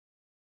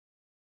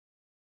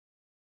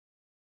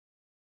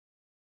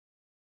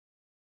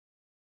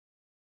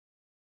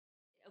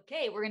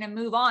Okay, we're going to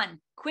move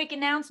on. Quick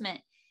announcement.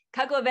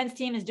 Cutco Events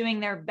team is doing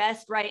their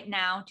best right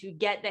now to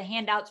get the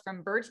handouts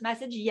from Bert's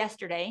message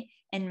yesterday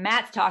and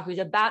Matt's talk, who's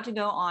about to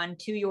go on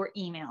to your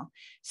email.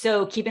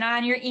 So keep an eye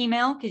on your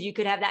email because you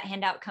could have that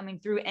handout coming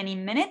through any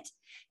minute.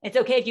 It's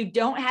okay if you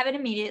don't have it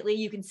immediately.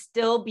 You can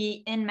still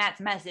be in Matt's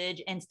message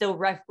and still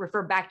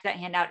refer back to that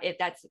handout if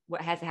that's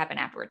what has to happen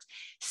afterwards.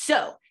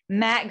 So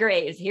Matt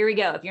Graves, here we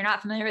go. If you're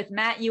not familiar with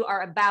Matt, you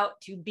are about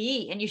to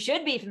be, and you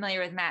should be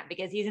familiar with Matt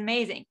because he's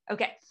amazing.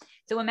 Okay.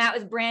 So when Matt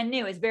was brand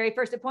new, his very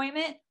first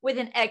appointment with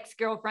an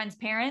ex-girlfriend's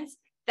parents,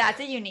 that's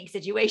a unique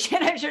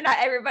situation. I'm sure not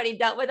everybody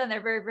dealt with on their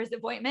very first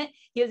appointment.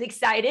 He was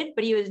excited,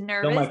 but he was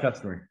nervous. Still my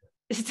customer.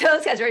 Still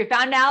his customer. He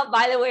found out,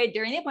 by the way,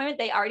 during the appointment,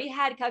 they already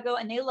had Cutco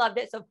and they loved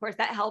it. So of course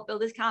that helped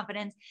build his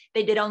confidence.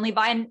 They did only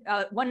buy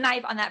one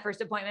knife on that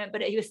first appointment,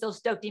 but he was still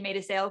stoked he made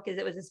a sale because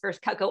it was his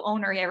first Cutco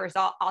owner he ever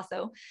saw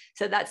also.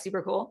 So that's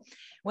super cool.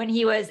 When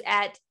he was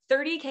at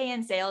 30K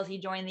in sales, he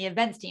joined the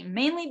events team,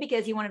 mainly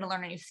because he wanted to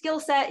learn a new skill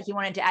set. He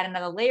wanted to add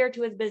another layer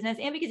to his business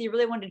and because he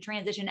really wanted to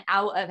transition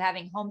out of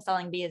having home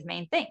selling be his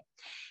main thing.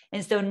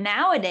 And so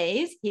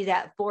nowadays he's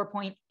at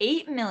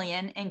 4.8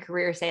 million in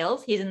career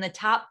sales. He's in the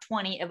top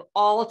 20 of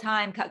all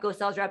time Cutco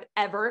sales rep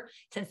ever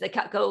since the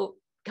Cutco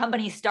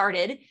company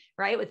started,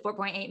 right? With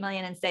 4.8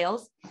 million in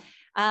sales.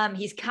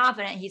 He's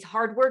confident, he's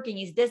hardworking,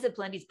 he's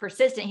disciplined, he's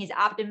persistent, he's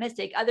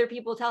optimistic. Other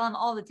people tell him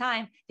all the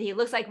time that he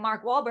looks like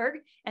Mark Wahlberg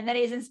and that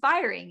he's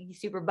inspiring.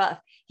 He's super buff.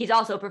 He's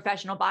also a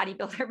professional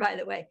bodybuilder, by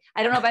the way.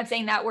 I don't know if I'm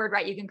saying that word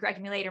right. You can correct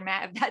me later,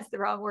 Matt, if that's the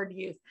wrong word to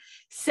use.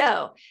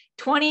 So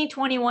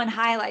 2021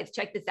 highlights,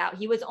 check this out.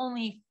 He was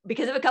only,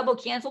 because of a couple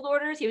canceled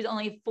orders, he was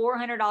only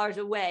 $400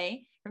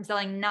 away from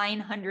selling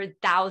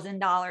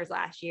 $900,000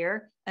 last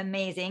year.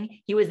 Amazing.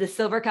 He was the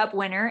Silver Cup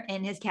winner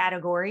in his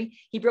category.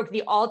 He broke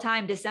the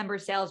all-time December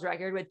sales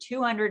record with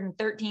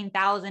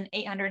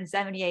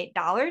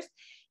 $213,878.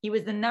 He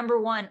was the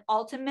 #1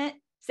 ultimate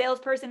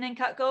salesperson in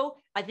Cutco.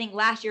 I think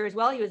last year as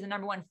well, he was the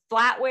 #1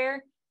 flatware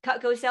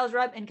Cutco sales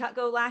rep in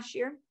Cutco last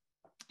year.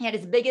 He had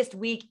his biggest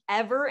week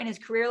ever in his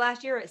career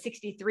last year at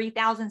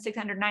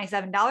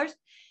 $63,697.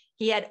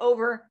 He had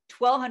over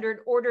 1,200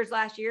 orders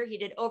last year. He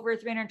did over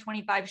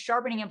 325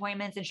 sharpening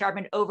appointments and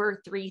sharpened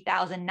over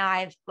 3,000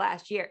 knives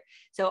last year.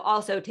 So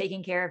also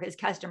taking care of his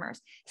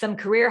customers. Some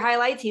career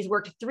highlights. He's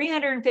worked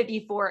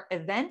 354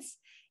 events.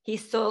 He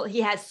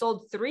has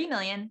sold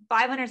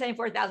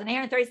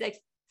 3,574,836,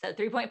 so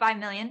 3.5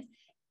 million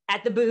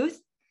at the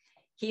booth.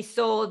 He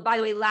sold, by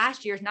the way,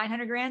 last year's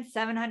 900 grand,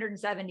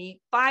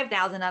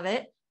 775,000 of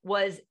it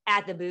was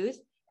at the booth.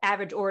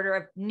 Average order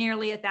of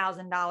nearly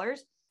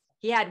 $1,000.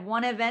 He had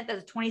one event that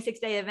was a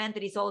 26-day event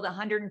that he sold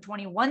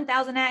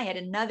 121,000 at. He had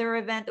another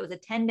event that was a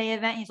 10-day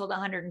event. He sold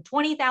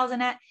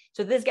 120,000 at.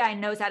 So this guy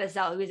knows how to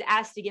sell. He was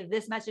asked to give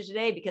this message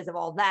today because of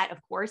all that, of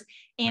course,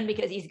 and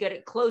because he's good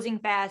at closing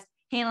fast,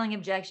 handling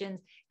objections.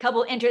 A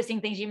couple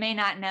interesting things you may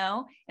not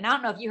know. And I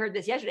don't know if you heard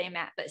this yesterday,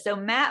 Matt, but so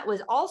Matt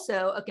was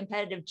also a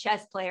competitive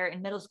chess player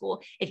in middle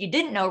school. If you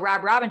didn't know,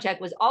 Rob Robinchuk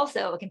was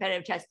also a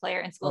competitive chess player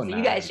in school. So nice.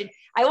 You guys should,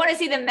 I want to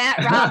see the Matt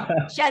Rob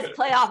chess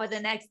playoff at the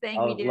next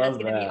thing we do. That's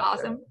going to be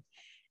awesome.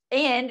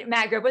 And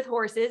Matt grew up with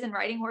horses and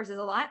riding horses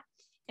a lot.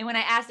 And when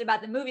I asked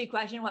about the movie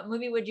question, what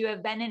movie would you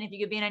have been in if you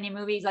could be in any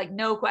movies? Like,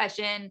 no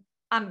question,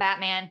 I'm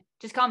Batman.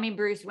 Just call me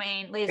Bruce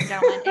Wayne. Ladies and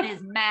gentlemen, it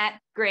is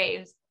Matt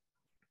Graves.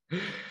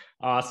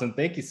 Awesome.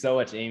 Thank you so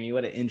much, Amy.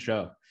 What an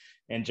intro.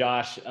 And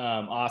Josh,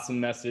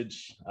 awesome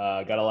message.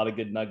 Got a lot of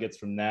good nuggets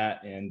from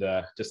that and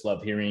just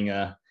love hearing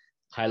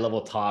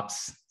high-level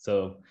tops.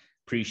 So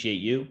appreciate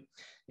you.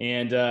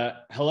 And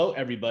hello,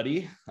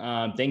 everybody.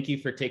 Thank you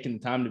for taking the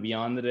time to be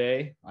on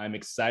today. I'm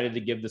excited to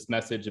give this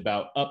message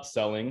about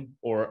upselling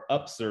or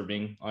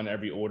upserving on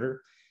every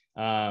order.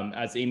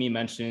 As Amy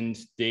mentioned,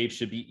 Dave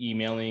should be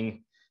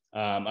emailing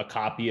a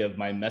copy of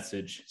my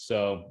message.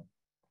 So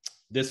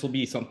this will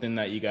be something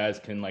that you guys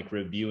can like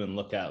review and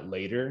look at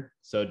later.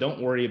 So don't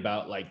worry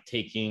about like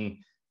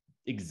taking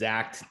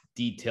exact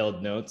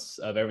detailed notes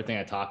of everything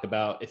I talk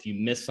about. If you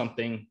miss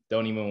something,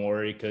 don't even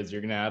worry because you're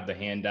going to have the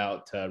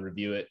handout to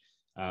review it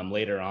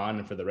later on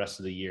and for the rest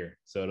of the year.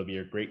 So it'll be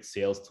a great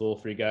sales tool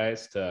for you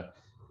guys to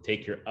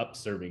take your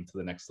upserving to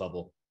the next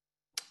level.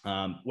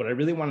 What I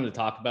really wanted to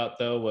talk about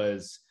though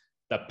was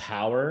the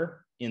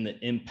power and the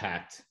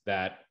impact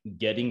that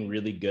getting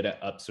really good at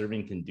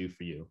upserving can do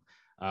for you.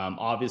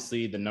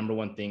 Obviously, the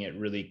 #1 thing it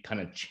really kind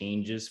of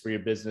changes for your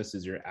business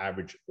is your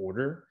average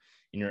order.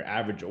 And your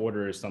average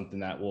order is something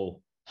that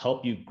will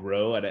help you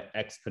grow at an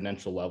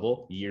exponential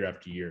level year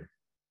after year.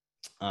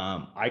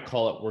 I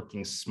call it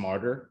working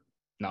smarter,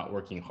 not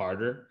working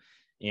harder.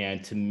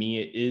 And to me,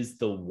 it is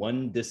the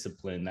one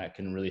discipline that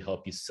can really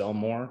help you sell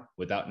more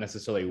without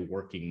necessarily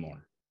working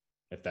more,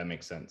 if that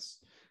makes sense.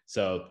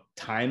 So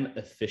time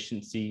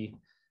efficiency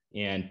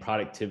and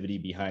productivity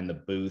behind the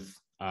booth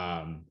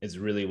is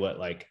really what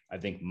like I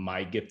think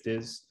my gift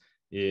is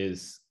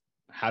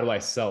how do I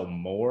sell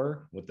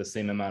more with the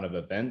same amount of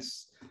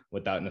events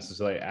without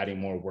necessarily adding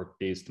more work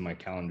days to my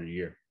calendar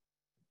year.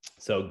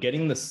 So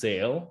getting the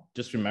sale,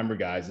 just remember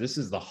guys, this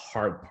is the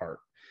hard part.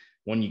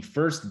 when you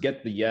first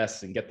get the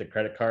yes and get the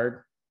credit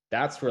card,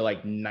 that's where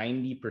like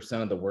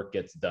 90% of the work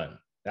gets done.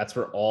 That's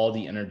where all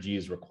the energy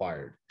is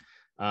required.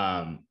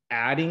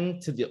 Adding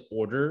to the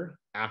order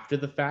after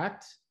the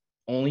fact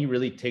only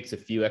really takes a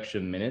few extra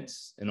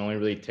minutes and only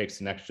really takes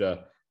an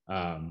extra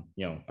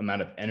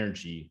amount of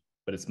energy,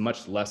 but it's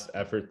much less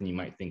effort than you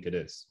might think it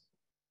is.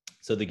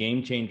 So the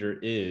game changer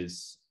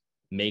is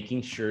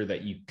making sure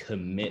that you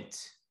commit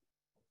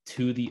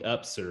to the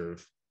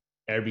upserve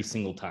every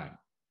single time.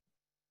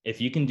 If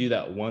you can do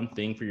that one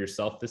thing for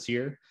yourself this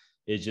year,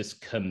 is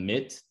just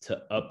commit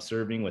to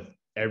upserving with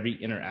every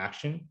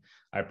interaction.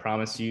 I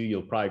promise you,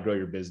 you'll probably grow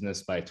your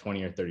business by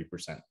 20 or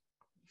 30%.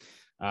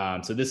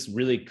 So this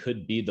really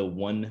could be the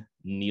one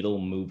needle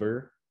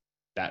mover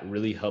that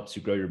really helps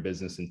you grow your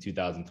business in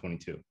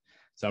 2022.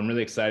 So I'm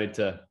really excited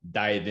to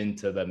dive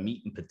into the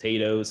meat and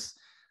potatoes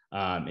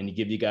and to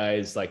give you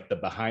guys like the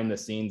behind the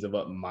scenes of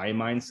what my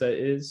mindset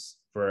is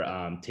for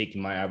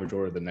taking my average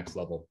order to the next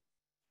level.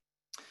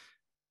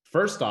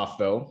 First off,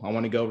 though, I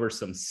want to go over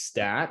some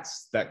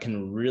stats that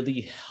can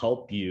really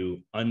help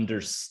you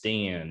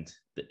understand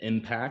the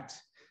impact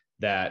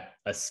that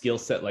a skill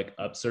set like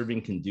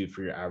upserving can do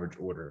for your average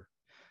order.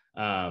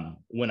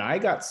 When I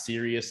got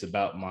serious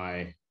about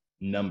my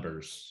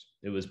numbers,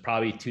 it was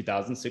probably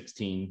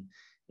 2016,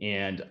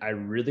 and I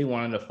really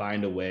wanted to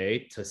find a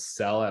way to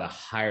sell at a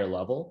higher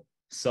level,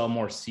 sell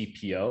more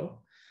CPO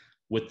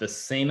with the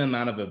same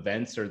amount of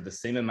events or the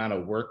same amount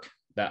of work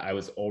that I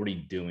was already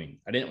doing.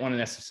 I didn't want to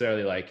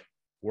necessarily like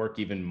work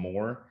even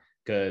more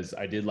because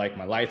I did like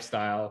my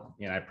lifestyle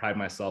and I pride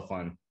myself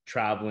on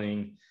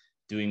traveling,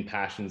 doing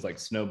passions like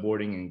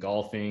snowboarding and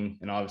golfing.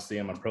 And obviously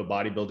I'm a pro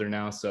bodybuilder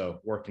now,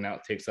 so working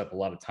out takes up a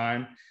lot of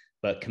time,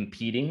 but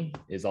competing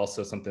is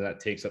also something that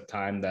takes up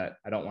time that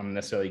I don't want to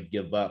necessarily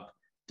give up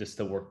just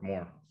to work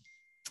more.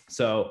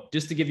 So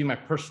just to give you my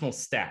personal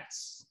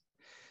stats,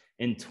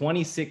 in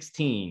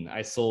 2016,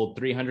 I sold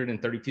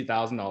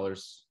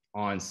 $332,000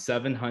 on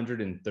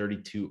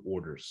 732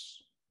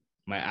 orders.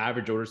 My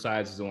average order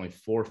size is only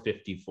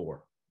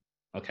 454.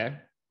 Okay.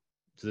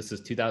 So this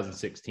is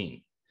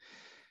 2016.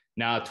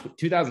 Now,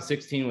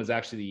 2016 was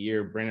actually the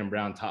year Brandon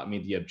Brown taught me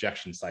the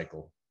objection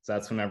cycle. So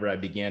that's whenever I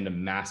began to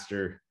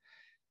master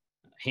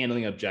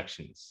handling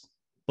objections.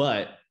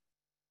 But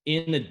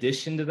in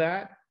addition to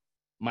that,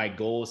 my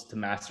goal is to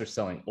master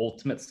selling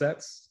ultimate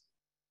sets,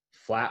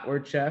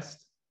 flatware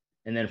chest.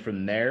 And then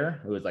from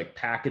there, it was like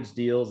package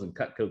deals and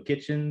Cutco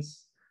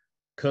kitchens,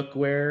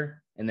 cookware,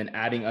 and then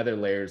adding other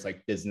layers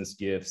like business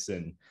gifts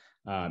and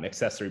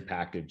accessory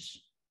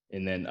package.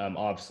 And then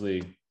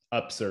obviously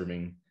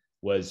upserving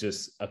was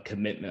just a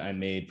commitment I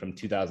made from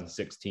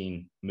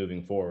 2016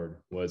 moving forward,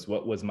 was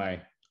what was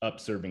my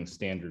upserving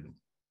standard.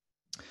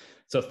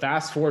 So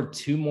fast forward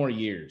 2 more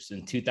years.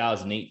 In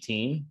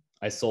 2018,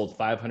 I sold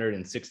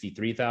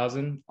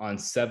 563,000 on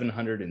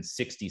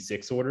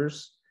 766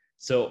 orders.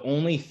 So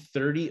only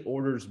 30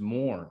 orders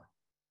more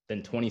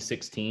than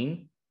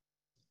 2016,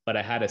 but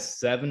I had a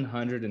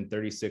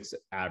 736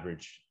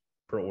 average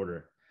per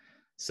order.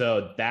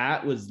 So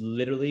that was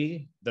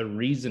literally the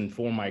reason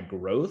for my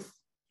growth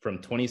from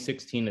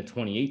 2016 to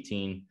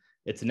 2018.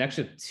 It's an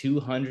extra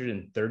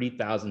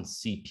 230,000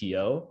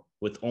 CPO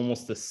with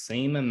almost the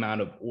same amount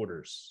of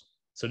orders.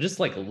 So just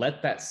like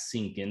let that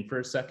sink in for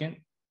a second,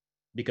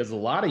 because a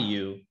lot of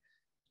you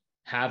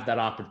have that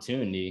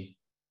opportunity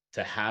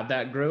to have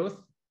that growth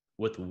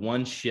with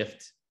one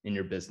shift in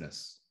your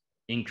business,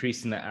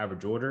 increasing the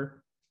average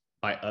order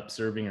by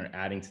upserving or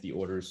adding to the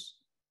orders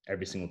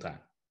every single time.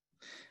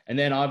 And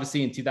then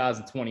obviously in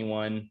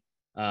 2021,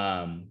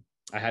 I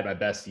had my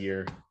best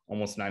year,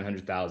 almost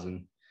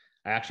 900,000.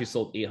 I actually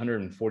sold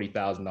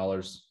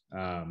 $840,000.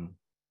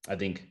 I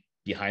think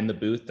behind the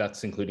booth,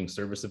 that's including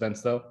service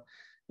events though.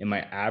 And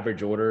my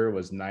average order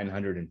was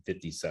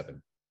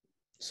 957.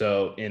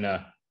 So in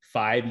a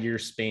 5-year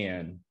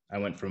span, I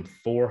went from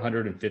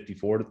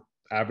 454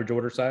 average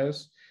order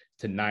size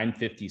to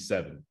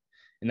 957.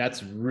 And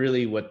that's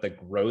really what the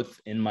growth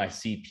in my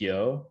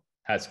CPO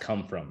has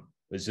come from.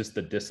 It's just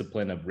the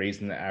discipline of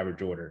raising the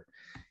average order.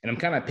 And I'm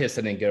kind of pissed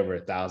I didn't get over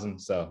 1,000.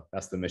 So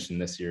that's the mission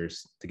this year,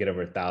 is to get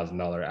over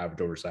 $1,000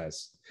 average order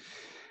size.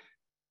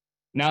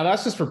 Now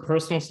that's just for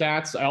personal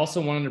stats. I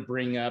also wanted to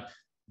bring up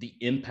the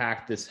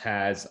impact this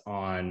has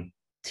on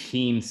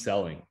team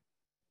selling.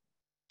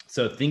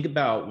 So think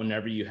about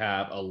whenever you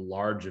have a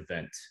large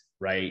event,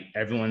 right?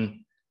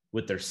 Everyone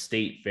with their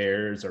state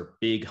fairs or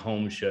big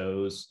home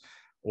shows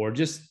or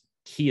just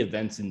key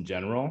events in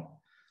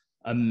general.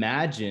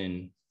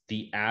 Imagine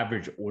the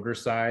average order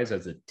size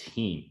as a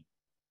team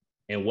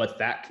and what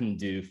that can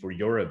do for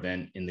your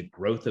event and the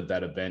growth of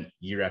that event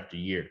year after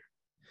year.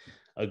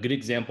 A good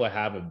example I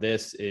have of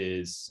this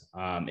is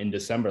in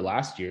December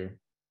last year,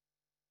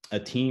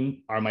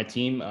 my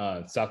team,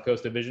 South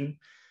Coast Division,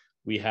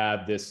 we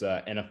have this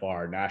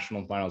NFR,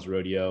 National Finals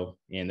Rodeo,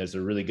 and there's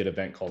a really good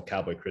event called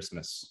Cowboy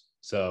Christmas.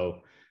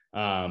 So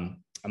I'm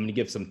going to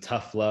give some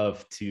tough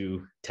love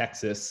to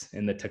Texas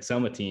and the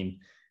Texoma team.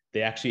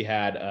 They actually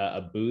had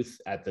a booth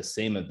at the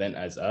same event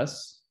as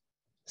us,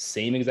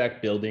 same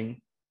exact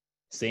building,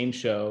 same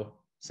show,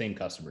 same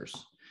customers.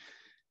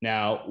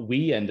 Now,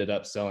 we ended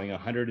up selling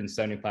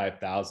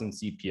 175,000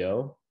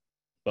 CPO,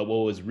 but what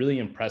was really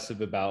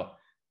impressive about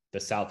the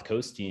South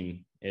Coast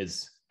team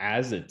is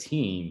as a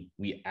team,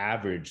 we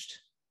averaged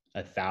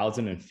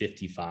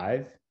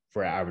 1,055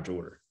 for our average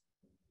order,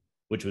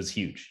 which was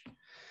huge.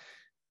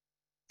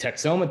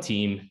 Texoma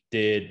team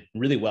did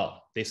really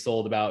well. They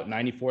sold about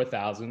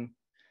 94,000,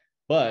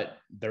 but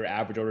their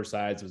average order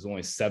size was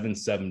only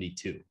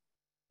 772.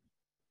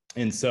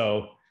 And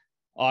so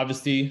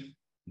obviously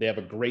they have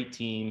a great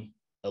team,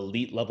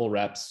 elite level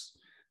reps,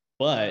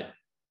 but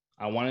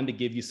I wanted to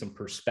give you some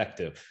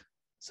perspective.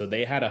 So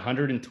they had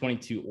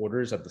 122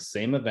 orders at the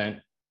same event.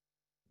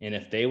 And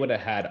if they would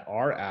have had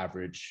our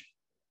average,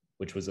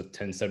 which was a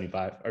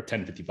 1075 or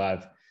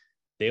 1055,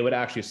 they would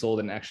actually sold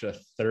an extra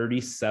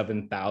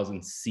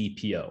 37,000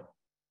 CPO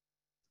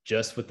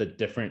just with a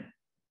different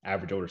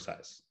average order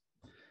size.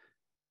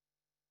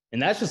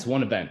 And that's just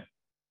one event.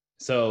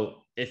 So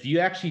if you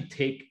actually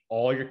take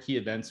all your key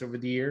events over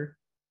the year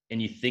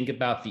and you think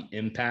about the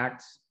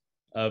impact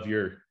of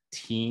your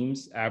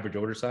team's average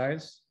order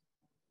size,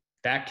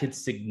 that could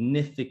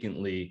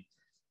significantly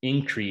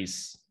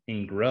increase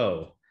and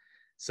grow.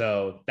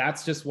 So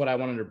that's just what I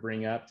wanted to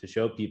bring up to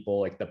show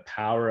people like the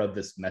power of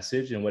this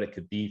message and what it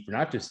could be for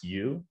not just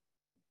you,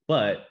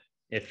 but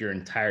if your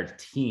entire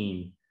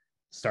team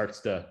starts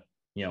to,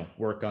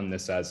 work on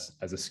this as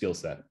a skill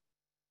set.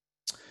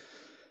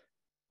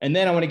 And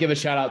then I want to give a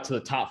shout out to the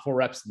top 4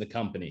 reps in the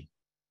company.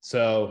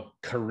 So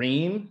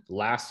Kareem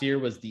last year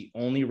was the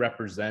only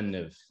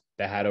representative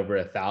that had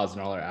over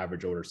 $1,000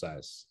 average order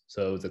size.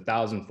 So it was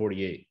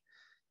 1,048.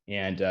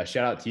 And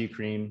shout out to you,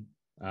 Kareem.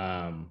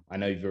 I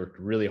know you've worked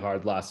really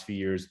hard the last few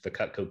years at the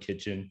Cutco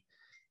Kitchen,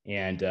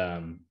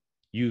 and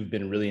you've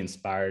been really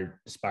inspiring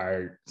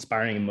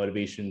and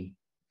motivation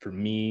for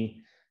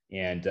me.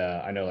 And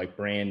I know like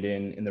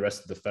Brandon and the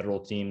rest of the federal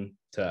team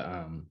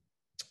to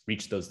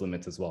reach those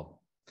limits as well.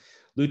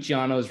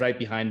 Luciano is right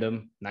behind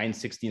him,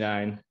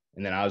 969.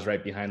 And then I was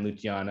right behind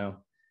Luciano.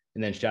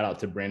 And then shout out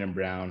to Brandon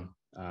Brown.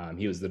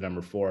 He was the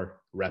number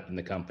 4 rep in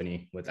the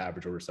company with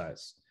average order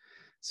size.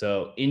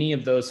 So any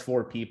of those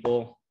 4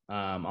 people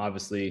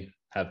obviously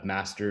have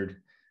mastered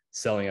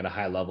selling at a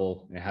high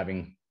level and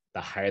having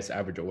the highest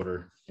average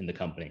order in the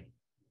company.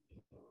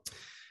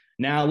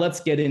 Now let's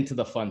get into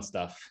the fun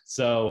stuff.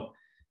 So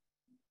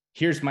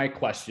here's my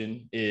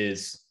question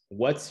is,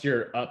 what's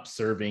your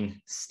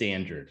up-serving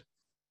standard?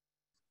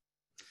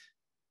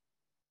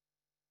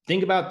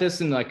 Think about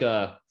this in like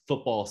a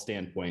football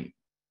standpoint.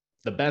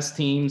 The best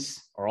teams,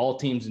 or all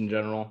teams in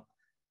general,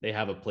 they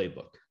have a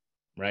playbook,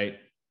 right?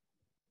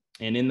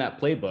 And in that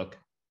playbook,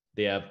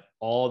 they have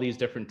all these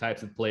different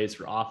types of plays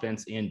for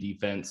offense and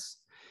defense,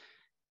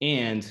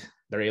 and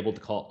they're able to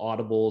call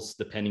audibles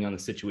depending on the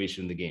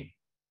situation of the game.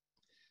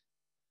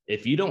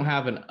 If you don't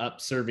have an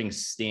up-serving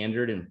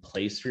standard in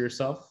place for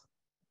yourself,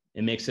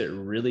 it makes it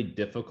really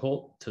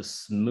difficult to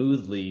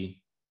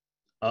smoothly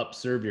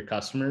up-serve your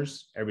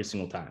customers every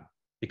single time,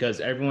 because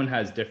everyone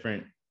has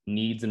different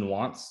needs and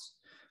wants.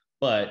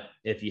 But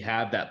if you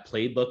have that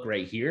playbook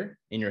right here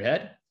in your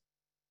head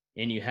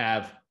and you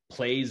have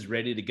plays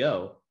ready to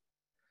go,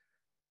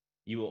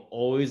 you will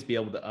always be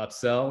able to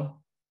upsell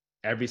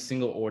every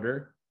single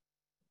order,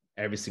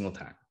 every single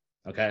time,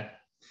 okay?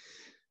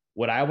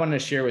 What I want to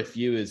share with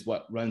you is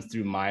what runs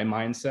through my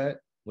mindset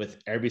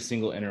with every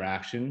single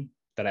interaction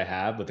that I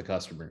have with the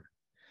customer.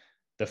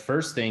 The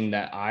first thing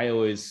that I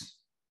always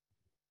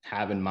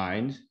have in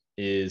mind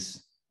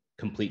is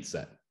complete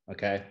set,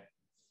 okay?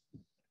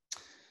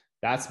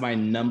 That's my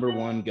number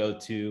 1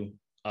 go-to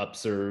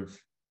upserve,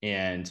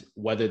 and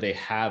whether they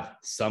have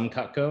some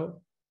Cutco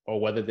or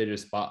whether they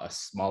just bought a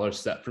smaller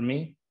set from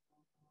me.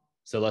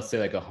 So let's say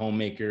like a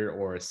homemaker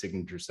or a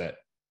signature set.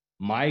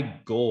 My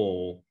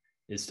goal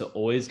is to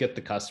always get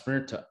the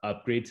customer to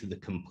upgrade to the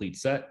complete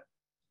set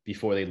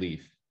before they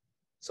leave.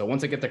 So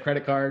once I get the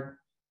credit card,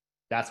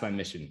 that's my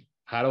mission.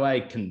 How do I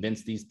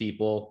convince these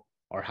people,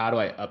 or how do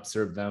I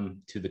upserve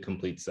them to the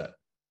complete set?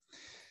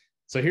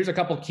 So here's a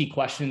couple of key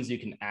questions you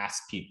can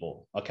ask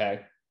people,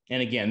 okay?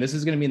 And again, this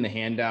is going to be in the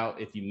handout.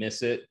 If you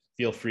miss it,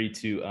 feel free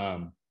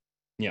to,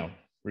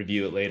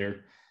 review it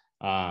later.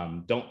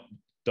 Don't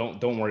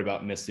worry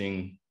about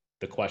missing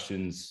the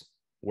questions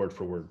word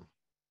for word.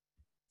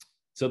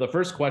 So the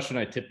first question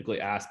I typically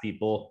ask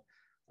people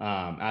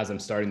as I'm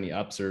starting the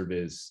upserve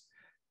is,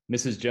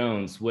 Mrs.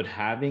 Jones, would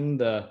having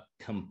the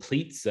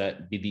complete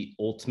set be the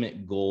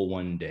ultimate goal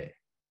one day?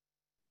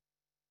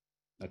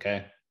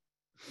 Okay.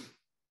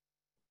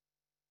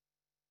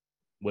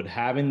 Would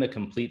having the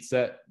complete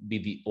set be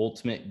the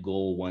ultimate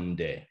goal one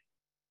day?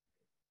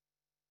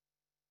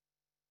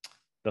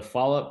 The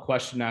follow-up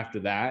question after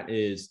that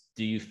is,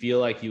 do you feel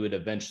like you would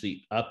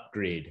eventually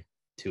upgrade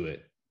to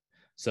it?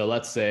 So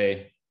let's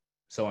say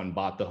someone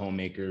bought the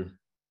homemaker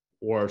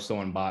or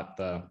someone bought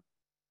the,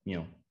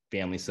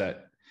 family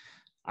set.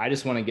 I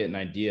just want to get an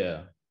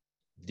idea.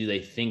 Do they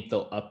think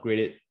they'll upgrade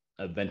it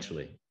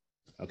eventually?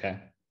 Okay.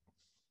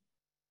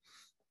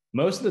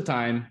 Most of the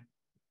time,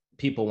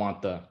 people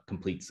want the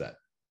complete set.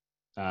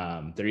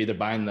 They're either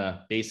buying the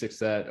basic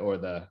set or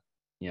the,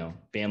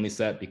 family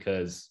set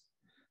because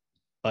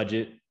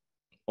budget,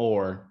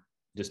 or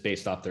just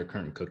based off their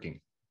current cooking.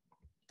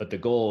 But the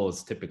goal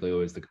is typically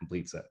always the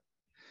complete set.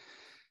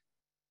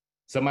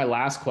 So my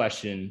last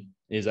question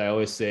is, I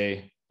always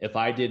say, if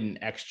I did an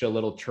extra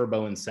little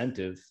turbo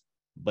incentive,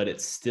 but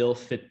it still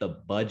fit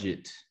the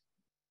budget,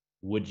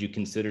 would you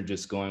consider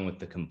just going with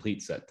the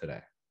complete set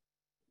today?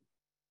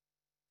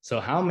 So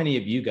how many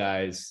of you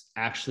guys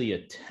actually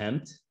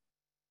attempt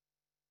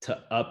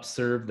to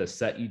upserve the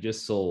set you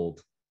just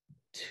sold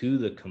to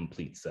the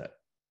complete set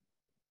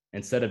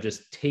instead of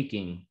just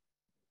taking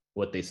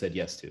what they said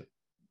yes to?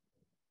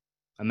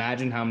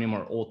 Imagine how many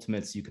more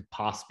ultimates you could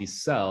possibly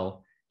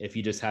sell if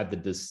you just had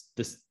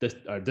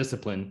the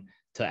discipline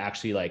to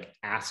actually like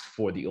ask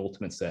for the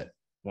ultimate set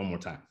one more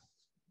time.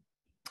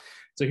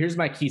 So here's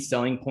my key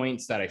selling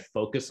points that I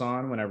focus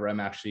on whenever I'm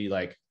actually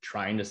like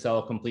trying to sell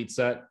a complete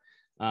set.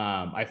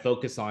 I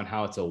focus on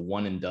how it's a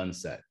one and done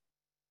set.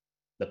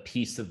 The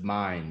peace of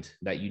mind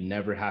that you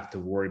never have to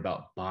worry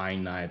about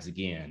buying knives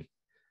again,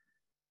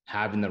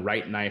 having the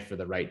right knife for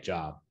the right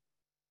job.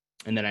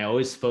 And then I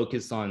always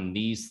focus on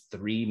these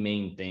three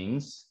main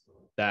things,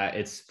 that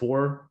it's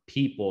for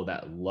people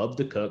that love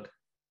to cook,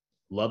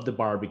 love to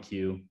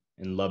barbecue,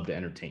 and love to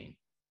entertain.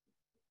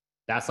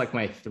 That's like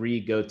my three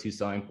go-to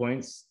selling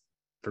points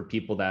for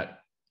people that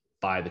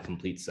buy the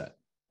complete set.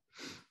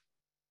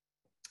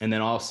 And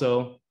then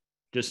also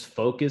just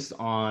focus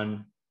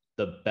on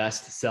the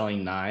best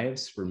selling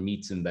knives for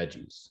meats and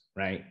veggies,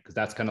 right? Because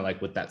that's kind of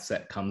like what that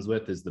set comes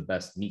with, is the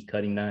best meat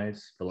cutting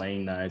knives,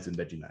 filleting knives, and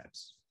veggie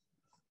knives.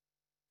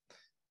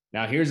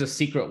 Now, here's a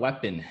secret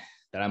weapon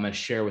that I'm going to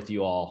share with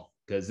you all,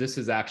 because this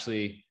is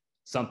actually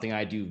something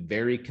I do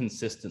very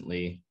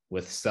consistently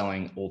with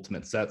selling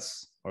ultimate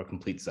sets or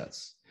complete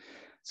sets.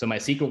 So my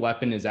secret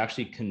weapon is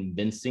actually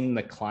convincing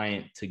the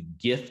client to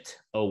gift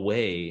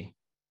away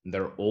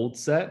their old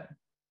set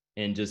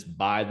and just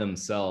buy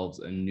themselves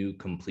a new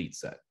complete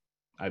set.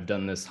 I've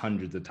done this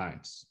hundreds of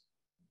times.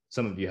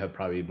 Some of you have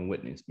probably even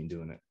witnessed me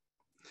doing it.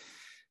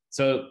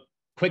 So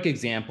quick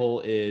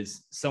example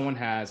is, someone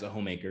has a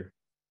homemaker.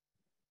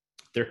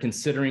 They're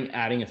considering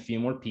adding a few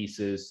more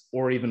pieces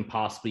or even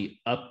possibly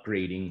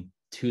upgrading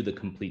to the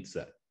complete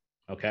set,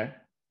 okay?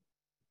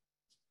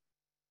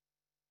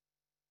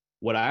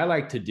 What I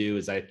like to do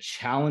is I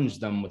challenge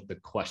them with the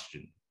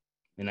question,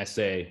 and I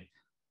say,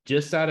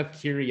 just out of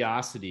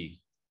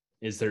curiosity,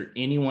 is there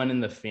anyone in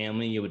the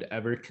family you would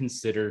ever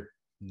consider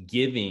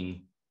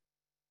giving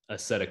a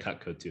set of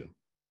Cutco to?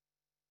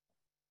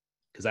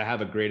 Because I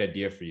have a great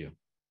idea for you.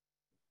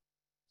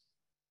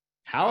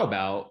 How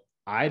about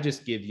I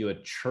just give you a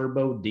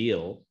turbo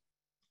deal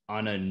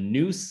on a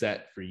new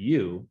set for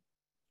you,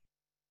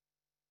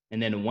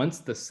 and then once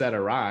the set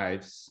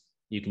arrives,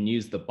 you can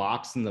use the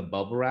box and the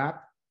bubble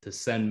wrap to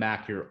send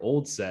back your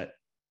old set.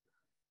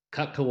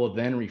 Cutco will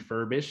then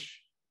refurbish,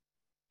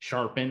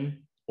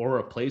 sharpen, or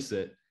replace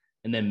it,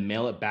 and then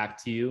mail it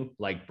back to you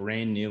like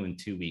brand new in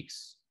 2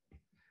 weeks.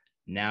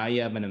 Now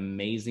you have an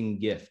amazing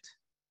gift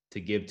to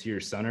give to your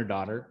son or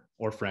daughter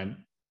or friend.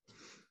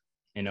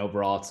 And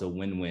overall, it's a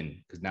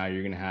win-win, because now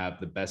you're going to have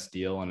the best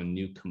deal on a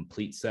new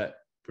complete set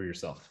for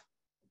yourself.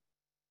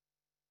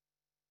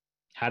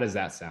 How does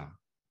that sound?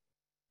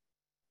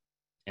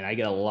 And I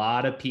get a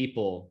lot of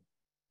people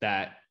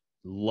that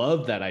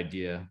love that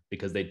idea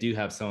because they do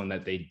have someone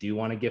that they do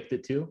want to gift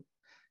it to.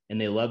 And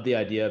they love the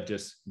idea of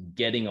just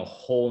getting a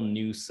whole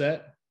new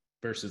set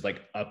versus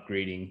like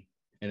upgrading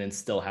and then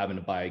still having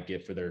to buy a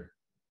gift for their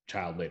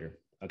child later.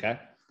 Okay.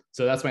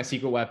 So that's my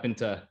secret weapon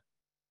to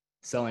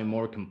selling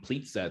more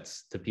complete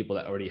sets to people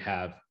that already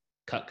have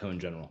Cutco in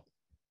general.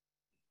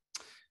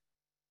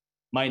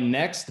 My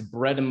next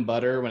bread and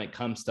butter when it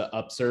comes to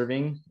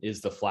upserving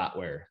is the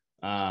flatware.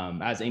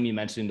 As Amy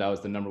mentioned, I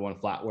was the #1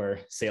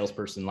 flatware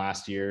salesperson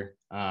last year.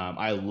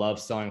 I love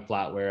selling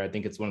flatware. I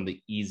think it's one of the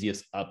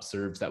easiest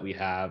upserves that we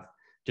have,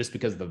 just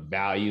because of the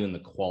value and the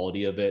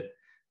quality of it.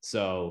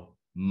 So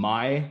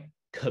my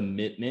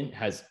commitment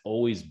has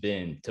always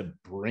been to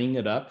bring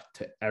it up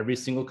to every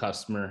single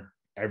customer,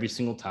 every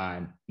single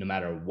time, no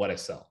matter what I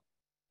sell.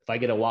 If I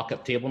get a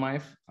walk-up table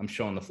knife, I'm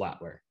showing the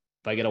flatware.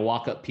 If I get a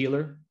walk-up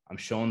peeler, I'm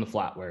showing the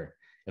flatware.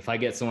 If I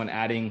get someone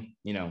adding,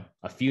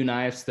 a few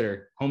knives to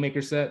their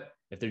homemaker set,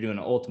 if they're doing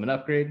an ultimate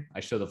upgrade, I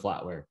show the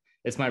flatware.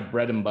 It's my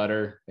bread and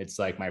butter. It's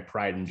like my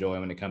pride and joy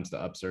when it comes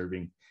to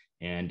upserving.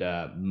 And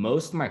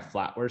most of my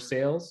flatware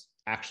sales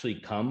actually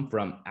come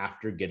from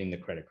after getting the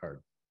credit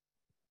card.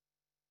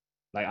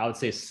 Like I would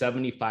say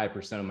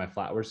 75% of my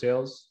flatware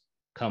sales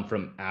come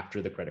from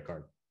after the credit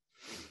card.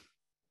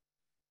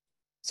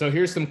 So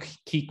here's some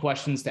key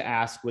questions to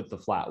ask with the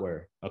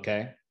flatware,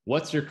 okay?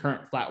 What's your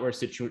current flatware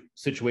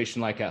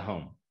situation like at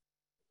home?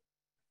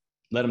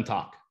 Let them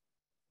talk.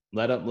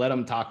 Let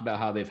them talk about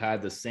how they've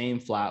had the same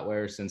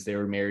flatware since they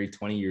were married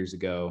 20 years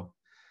ago,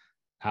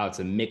 how it's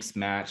a mixed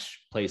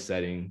match place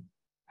setting,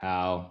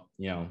 how,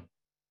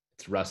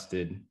 it's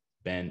rusted,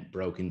 bent,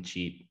 broken,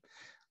 cheap.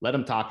 Let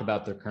them talk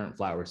about their current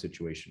flatware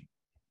situation.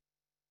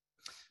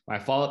 My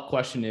follow-up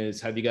question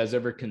is, have you guys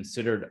ever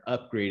considered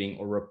upgrading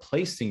or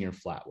replacing your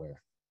flatware?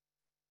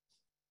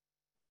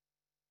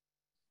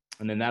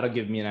 And then that'll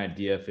give me an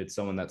idea if it's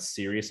someone that's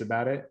serious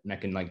about it, and I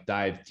can like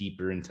dive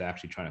deeper into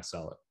actually trying to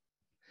sell it.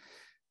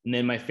 And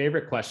then my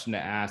favorite question to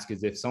ask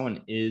is if someone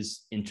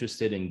is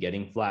interested in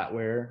getting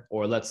flatware,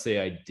 or let's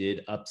say I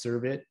did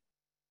upserve it,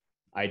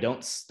 I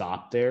don't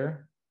stop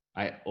there.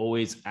 I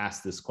always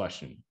ask this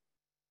question: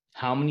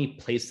 how many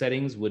place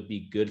settings would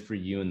be good for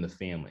you and the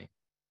family?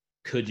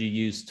 Could you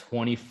use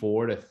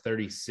 24 to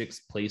 36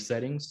 place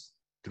settings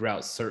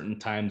throughout certain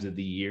times of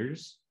the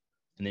years?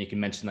 And then you can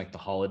mention like the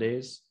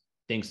holidays,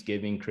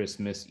 Thanksgiving,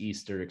 Christmas,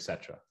 Easter,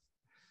 etc.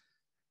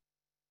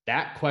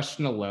 That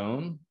question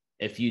alone,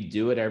 if you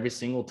do it every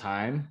single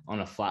time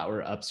on a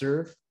flatware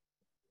upserve,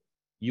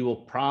 you will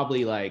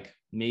probably like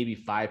maybe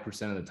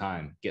 5% of the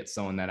time get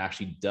someone that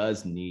actually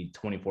does need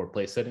 24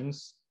 place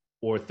settings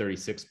or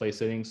 36 place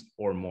settings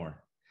or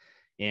more.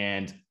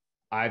 And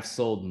I've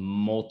sold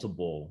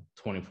multiple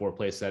 24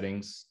 place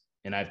settings,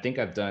 and I think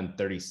I've done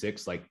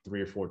 36 like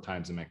 3 or 4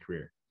 times in my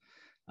career.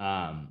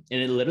 And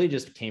it literally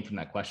just came from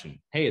that question: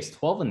 hey, is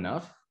 12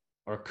 enough,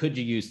 or could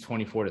you use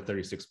 24 to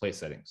 36 place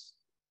settings?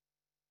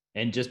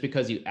 And just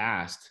because you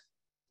asked,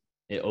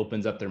 it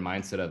opens up their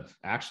mindset of,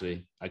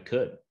 actually, I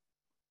could.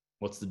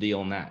 What's the deal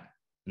on that?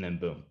 And then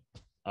boom,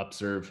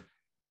 upserve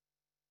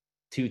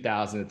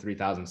 2,000 to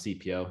 3,000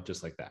 CPO,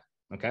 just like that.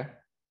 Okay.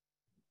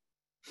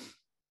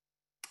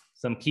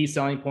 Some key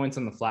selling points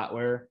on the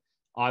flatware: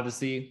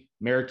 obviously,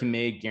 American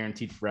made,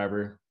 guaranteed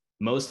forever.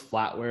 Most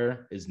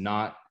flatware is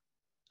not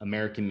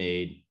American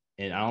made,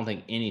 and I don't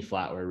think any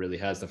flatware really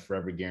has the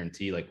forever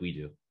guarantee like we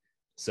do.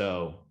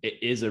 So it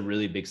is a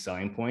really big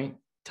selling point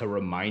to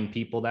remind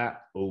people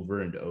that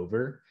over and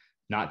over,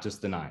 not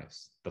just the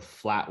knives. The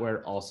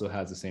flatware also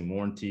has the same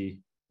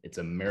warranty. It's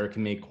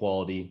American made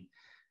quality.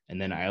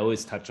 And then I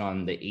always touch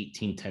on the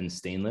 1810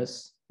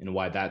 stainless and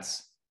why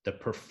that's the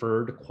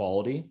preferred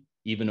quality,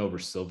 even over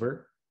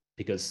silver,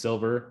 because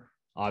silver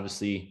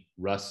obviously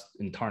rusts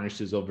and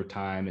tarnishes over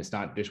time. It's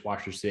not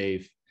dishwasher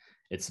safe.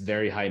 It's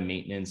very high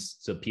maintenance.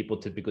 So people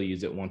typically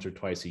use it once or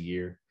twice a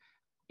year.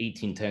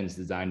 1810 is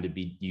designed to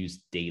be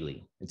used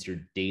daily. It's your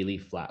daily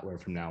flatware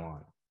from now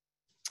on.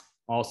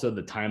 Also,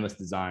 the timeless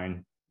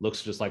design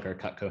looks just like our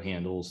Cutco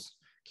handles.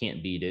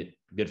 Can't beat it.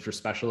 Good for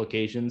special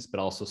occasions, but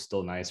also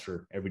still nice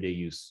for everyday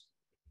use.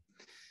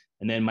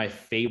 And then my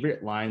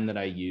favorite line that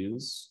I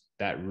use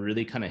that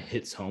really kind of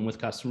hits home with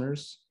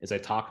customers is I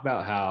talk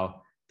about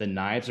how the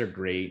knives are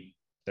great.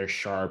 They're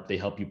sharp. They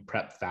help you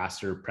prep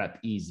faster, prep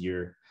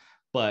easier,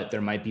 but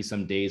there might be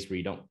some days where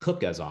you don't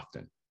cook as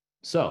often.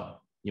 So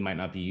you might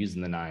not be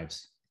using the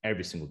knives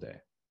every single day.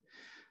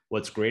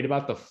 What's great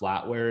about the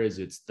flatware is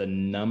it's the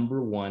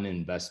 #1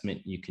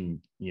 investment you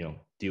can,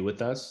 do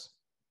with us.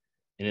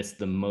 And it's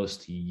the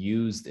most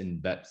used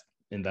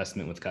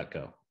investment with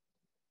Cutco.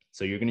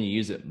 So you're going to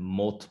use it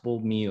multiple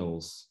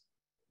meals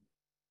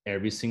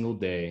every single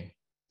day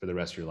for the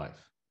rest of your life.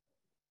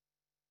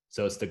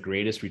 So it's the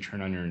greatest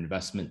return on your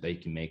investment that you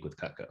can make with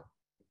Cutco.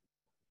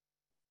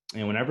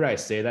 And whenever I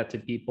say that to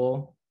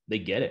people, they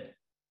get it,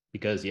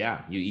 because you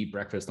eat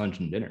breakfast, lunch,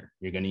 and dinner.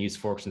 You're going to use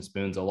forks and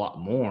spoons a lot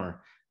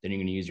more than you're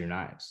going to use your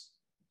knives.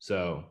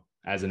 So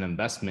as an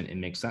investment, it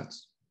makes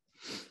sense.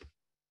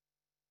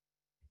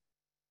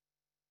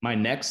 My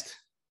next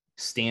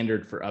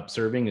standard for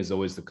upserving is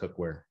always the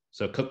cookware.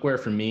 So cookware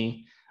for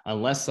me,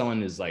 unless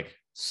someone is like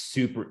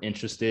super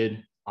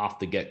interested off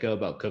the get-go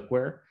about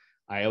cookware,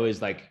 I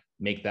always like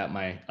make that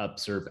my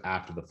upserve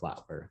after the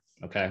flatware.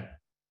 Okay.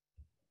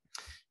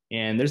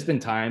 And there's been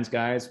times,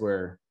 guys,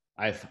 where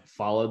I've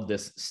followed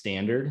this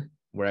standard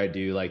where I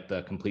do like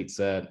the complete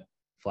set,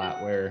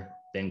 flatware,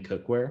 then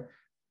cookware,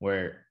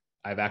 where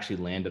I've actually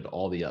landed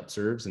all the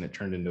upserves and it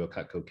turned into a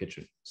Cutco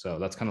kitchen. So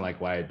that's kind of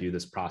like why I do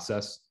this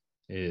process,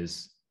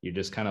 is you're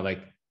just kind of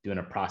like doing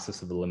a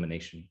process of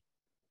elimination.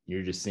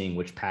 You're just seeing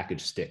which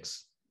package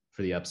sticks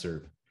for the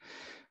upserve.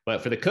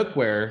 But for the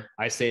cookware,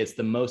 I say it's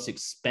the most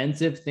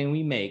expensive thing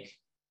we make,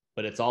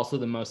 but it's also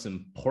the most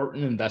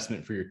important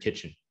investment for your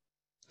kitchen.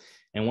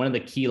 And one of the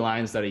key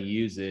lines that I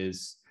use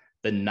is,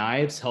 the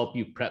knives help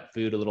you prep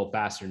food a little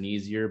faster and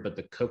easier, but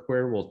the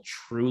cookware will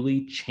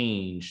truly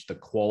change the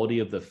quality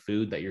of the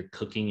food that you're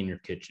cooking in your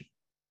kitchen.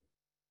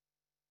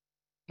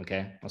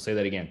 Okay, I'll say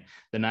that again.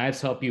 The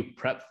knives help you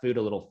prep food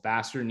a little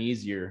faster and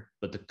easier,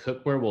 but the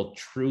cookware will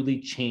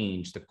truly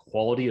change the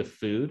quality of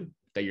food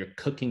that you're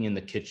cooking in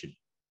the kitchen.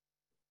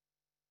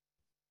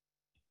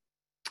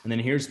 And then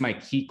here's my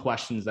key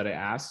questions that I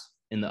ask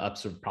in the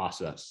upserve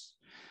process.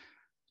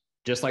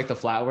 Just like the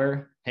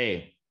flatware,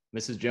 hey,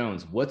 Mrs.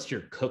 Jones, what's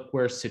your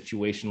cookware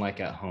situation like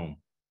at home?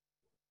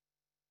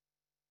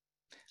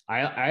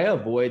 I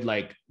avoid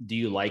like, do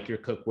you like your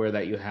cookware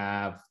that you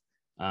have?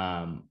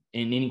 And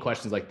any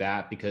questions like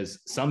that, because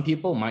some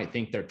people might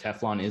think their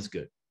Teflon is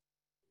good,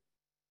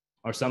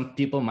 or some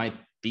people might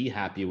be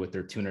happy with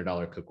their $200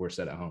 cookware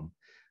set at home.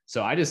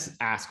 So I just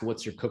ask,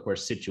 what's your cookware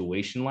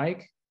situation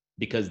like?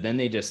 Because then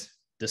they just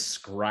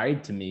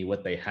describe to me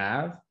what they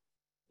have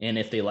and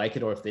if they like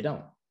it or if they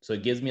don't. So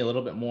it gives me a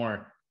little bit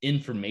more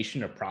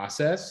information or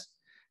process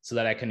so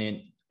that I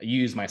can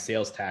use my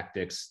sales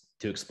tactics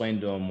to explain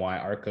to them why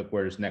our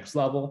cookware is next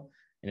level,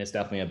 and it's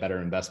definitely a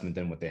better investment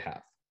than what they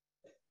have.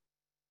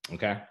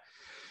 Okay.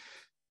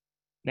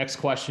 Next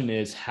question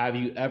is, have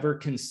you ever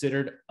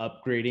considered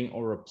upgrading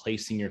or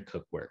replacing your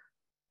cookware?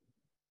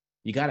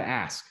 You got to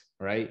ask,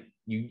 right?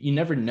 You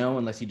never know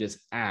unless you just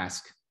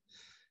ask.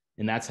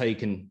 And that's how you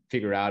can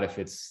figure out if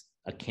it's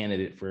a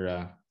candidate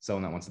for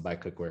someone that wants to buy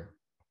cookware.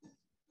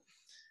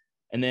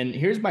 And then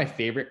here's my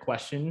favorite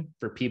question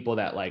for people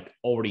that like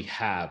already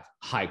have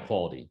high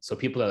quality. So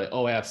people that are like,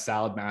 oh, I have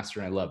Salad Master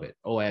and I love it.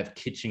 Oh, I have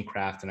Kitchen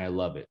Craft and I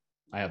love it.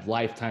 I have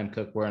Lifetime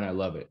cookware and I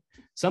love it.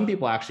 Some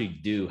people actually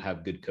do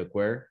have good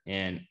cookware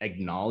and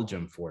acknowledge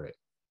them for it.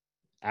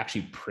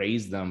 Actually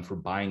praise them for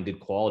buying good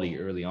quality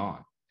early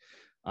on.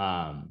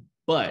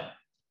 But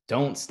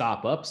don't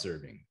stop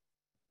upserving.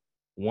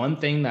 One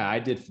thing that I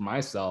did for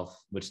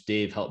myself, which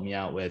Dave helped me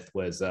out with,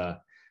 was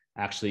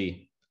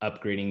actually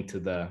upgrading to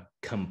the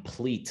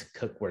complete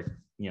cookware,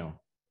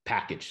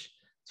 package.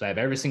 So I have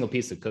every single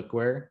piece of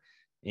cookware.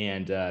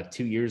 And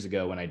 2 years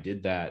ago, when I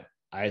did that,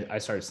 I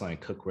started selling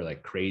cookware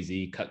like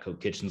crazy, Cutco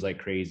kitchens like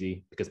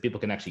crazy, because people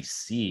can actually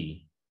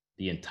see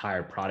the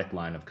entire product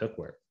line of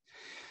cookware.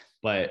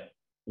 But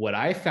what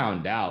I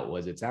found out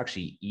was it's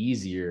actually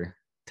easier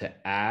to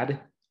add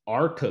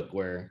our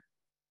cookware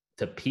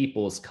to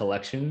people's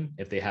collection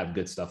if they have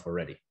good stuff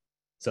already.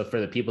 So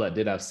for the people that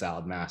did have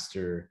Salad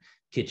Master,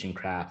 Kitchen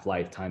Craft,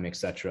 Lifetime,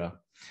 etc.,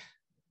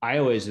 I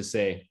always just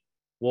say,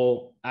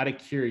 well, out of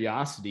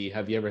curiosity,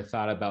 have you ever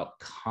thought about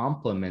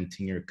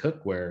complementing your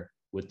cookware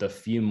with a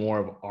few more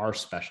of our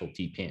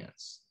specialty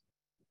pans?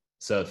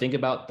 So think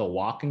about the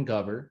walk and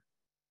cover,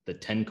 the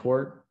 10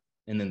 quart,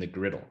 and then the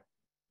griddle.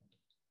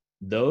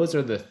 Those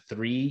are the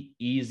 3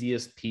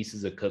 easiest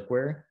pieces of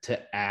cookware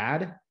to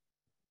add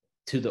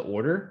to the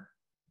order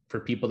for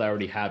people that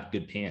already have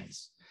good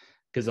pans.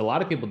 Because a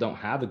lot of people don't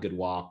have a good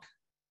wok,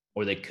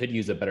 or they could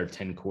use a better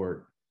 10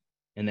 quart.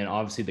 And then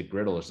obviously the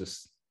griddle is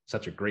just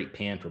such a great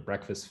pan for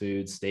breakfast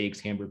foods, steaks,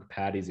 hamburger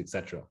patties,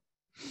 etc.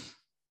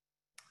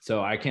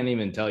 So I can't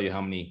even tell you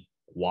how many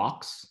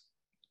woks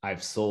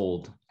I've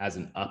sold as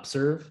an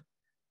upserve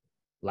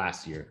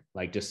last year.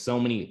 Like just so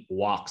many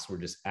woks were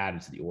just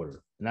added to the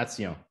order. And that's,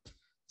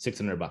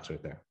 $600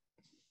 right there.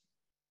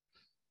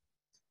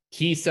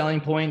 Key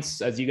selling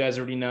points, as you guys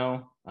already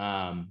know,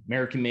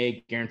 American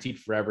made, guaranteed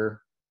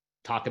forever.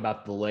 Talk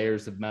about the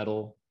layers of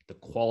metal, the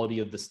quality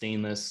of the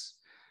stainless,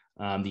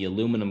 the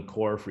aluminum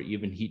core for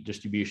even heat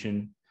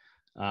distribution.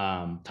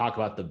 Talk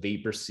about the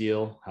vapor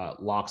seal, how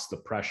it locks the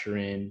pressure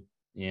in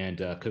and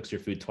cooks your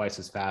food twice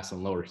as fast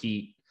on lower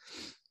heat.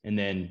 And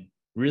then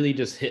really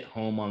just hit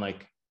home on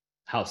like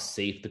how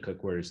safe the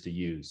cookware is to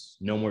use.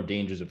 No more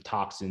dangers of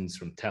toxins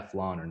from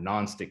Teflon or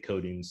nonstick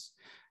coatings,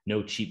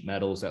 no cheap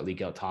metals that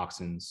leak out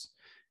toxins.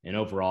 And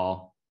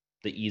overall,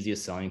 the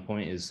easiest selling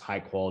point is high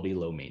quality,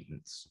 low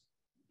maintenance.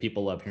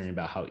 People love hearing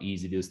about how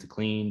easy it is to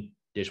clean,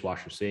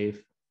 dishwasher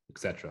safe,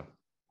 etc.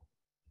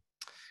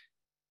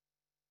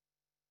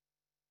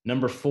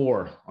 Number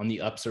 4 on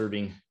the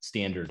upserving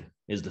standard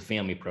is the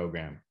family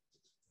program.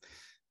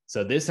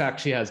 So this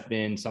actually has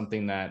been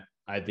something that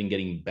I've been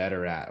getting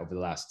better at over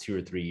the last 2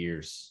 or 3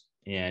 years.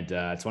 And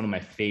it's one of my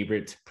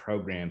favorite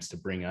programs to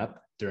bring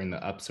up during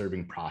the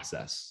upserving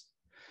process.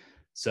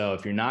 So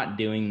if you're not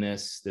doing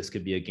this, this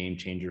could be a game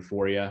changer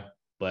for you,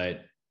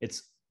 but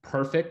it's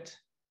perfect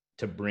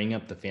to bring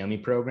up the family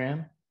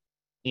program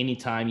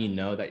anytime you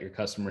know that your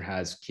customer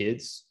has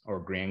kids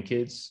or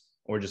grandkids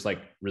or just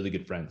like really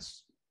good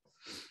friends.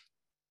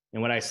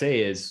 And what I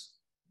say is,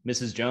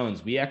 Mrs.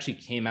 Jones, we actually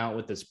came out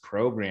with this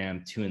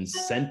program to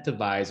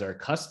incentivize our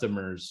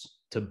customers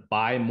to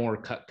buy more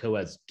Cutco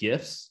as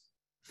gifts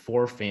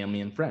for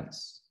family and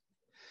friends.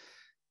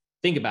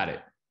 Think about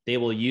it. They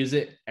will use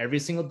it every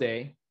single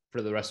day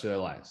for the rest of their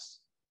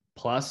lives.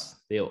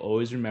 Plus, they'll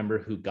always remember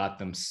who got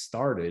them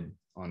started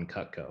on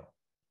Cutco.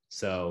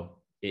 So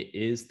it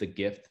is the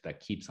gift that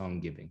keeps on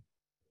giving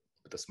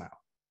with a smile.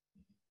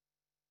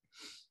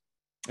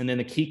 And then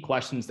the key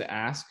questions to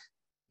ask.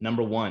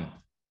 Number 1,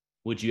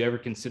 would you ever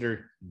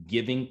consider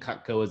giving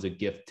Cutco as a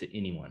gift to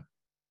anyone?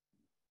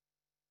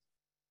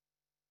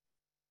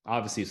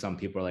 Obviously, some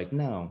people are like,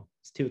 no,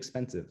 it's too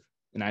expensive.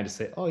 And I just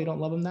say, oh, you don't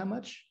love them that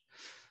much?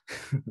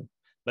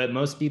 But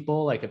most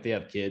people, like if they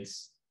have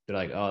kids, they're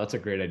like, oh, that's a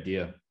great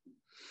idea.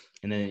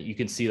 And then you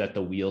can see that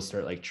the wheels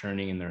start like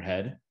churning in their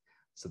head.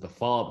 So the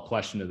follow-up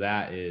question to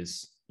that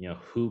is,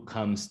 who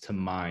comes to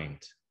mind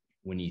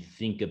when you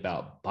think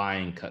about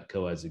buying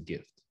Cutco as a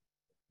gift?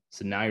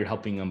 So now you're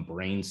helping them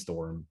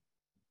brainstorm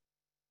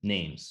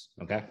names,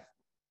 okay?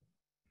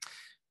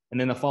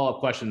 And then the follow-up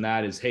question to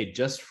that is, hey,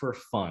 just for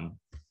fun,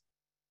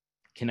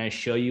 can I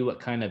show you what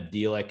kind of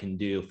deal I can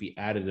do if we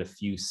added a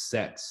few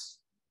sets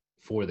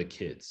for the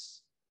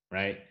kids,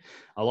 right?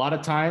 A lot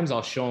of times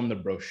I'll show them the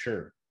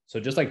brochure. So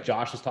just like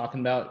Josh was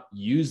talking about,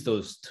 use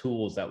those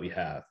tools that we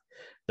have.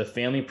 The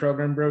family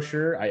program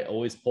brochure, I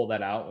always pull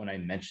that out when I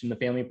mention the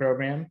family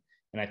program.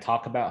 And I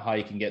talk about how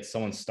you can get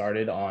someone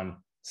started on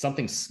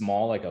something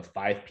small, like a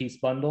 5-piece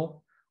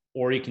bundle,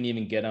 or you can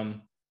even get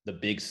them the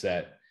big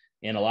set.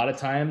 And a lot of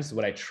times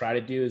what I try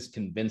to do is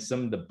convince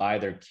them to buy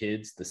their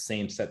kids the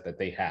same set that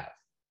they have.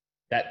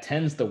 That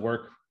tends to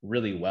work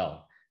really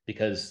well,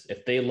 because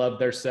if they love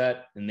their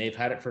set and they've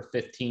had it for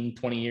 15,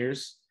 20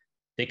 years,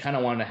 they kind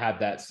of want to have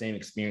that same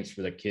experience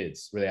for their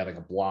kids, where they have like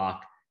a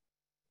block,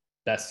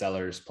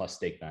 bestsellers plus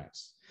steak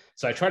knives.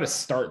 So I try to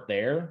start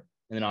there.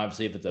 And then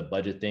obviously if it's a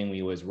budget thing,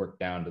 we always work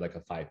down to like a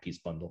 5-piece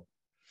bundle.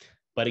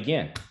 But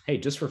again, hey,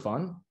 just for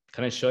fun,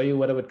 can I show you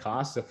what it would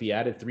cost if we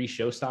added 3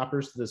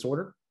 showstoppers to this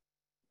order?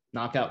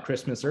 Knock out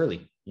Christmas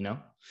early, you know?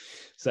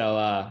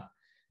 So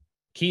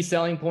key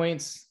selling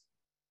points,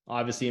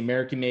 obviously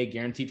American made,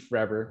 guaranteed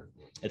forever.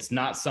 It's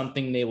not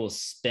something they will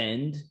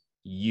spend,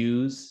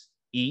 use,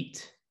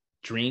 eat,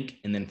 drink,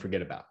 and then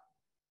forget about.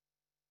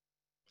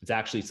 It's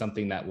actually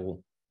something that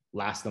will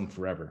last them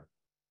forever.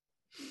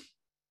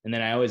 And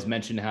then I always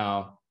mention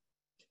how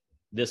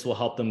this will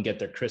help them get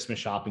their Christmas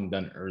shopping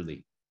done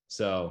early.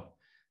 So,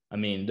 I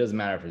mean, it doesn't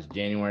matter if it's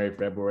January,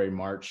 February,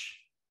 March,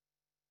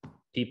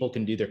 people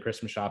can do their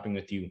Christmas shopping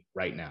with you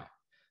right now.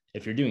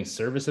 If you're doing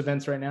service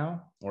events right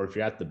now, or if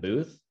you're at the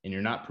booth and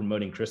you're not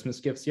promoting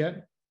Christmas gifts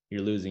yet,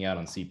 you're losing out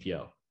on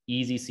CPO.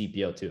 Easy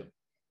CPO too.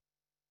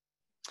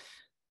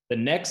 The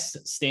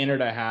next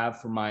standard I have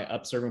for my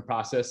upserving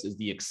process is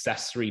the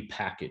accessory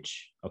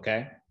package,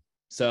 okay?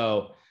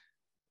 So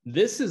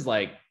this is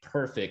like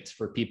perfect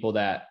for people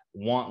that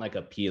want like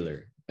a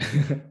peeler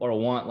or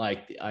want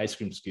like the ice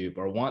cream scoop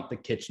or want the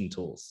kitchen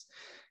tools.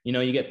 You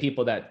know, you get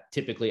people that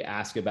typically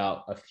ask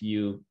about a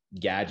few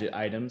gadget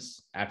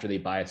items after they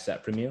buy a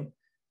set from you,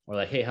 or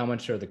like, hey, how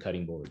much are the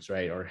cutting boards,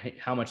 right? Or hey,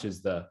 how much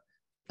is the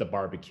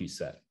barbecue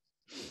set?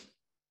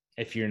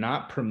 If you're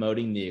not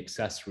promoting the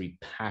accessory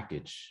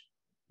package,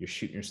 you're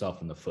shooting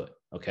yourself in the foot,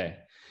 okay?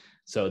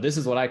 So this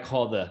is what I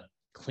call the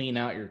clean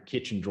out your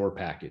kitchen drawer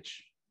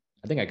package.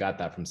 I think I got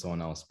that from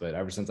someone else, but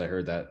ever since I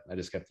heard that, I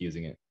just kept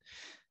using it.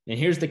 And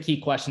here's the key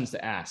questions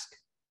to ask.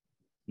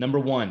 Number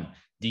 1,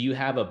 do you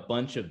have a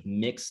bunch of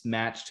mixed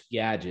matched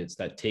gadgets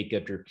that take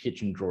up your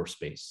kitchen drawer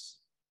space?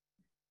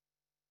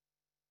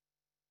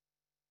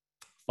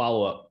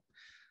 Follow up.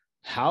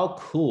 How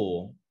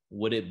cool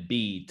would it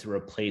be to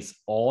replace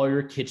all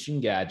your kitchen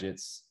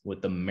gadgets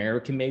with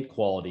American made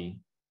quality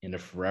and a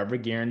forever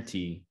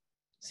guarantee,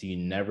 so you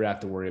never have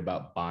to worry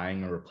about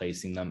buying or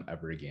replacing them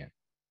ever again?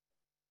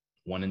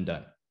 One and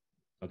done.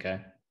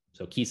 Okay.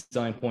 So key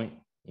selling point,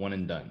 one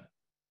and done.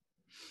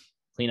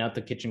 Clean out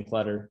the kitchen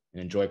clutter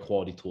and enjoy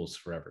quality tools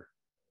forever.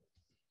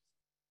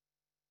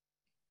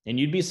 And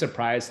you'd be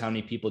surprised how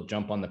many people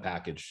jump on the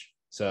package.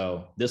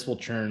 So this will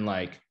turn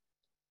like,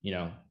 you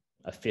know,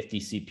 a 50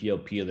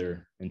 CPO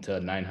peeler into a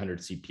 900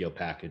 CPO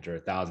package or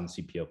 1,000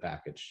 CPO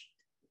package.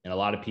 And a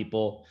lot of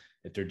people,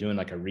 if they're doing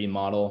like a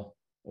remodel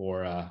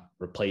or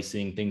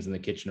replacing things in the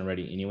kitchen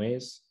already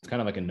anyways, it's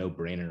kind of like a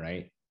no-brainer,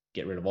 right?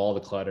 Get rid of all the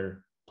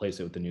clutter, place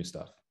it with the new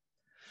stuff.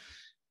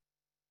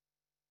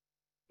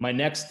 My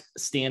next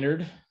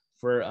standard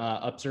for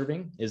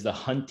upserving is the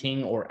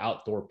hunting or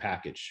outdoor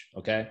package,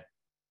 okay?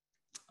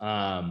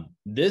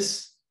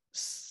 This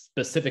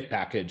specific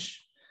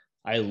package,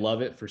 I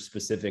love it for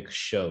specific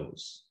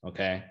shows,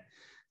 okay?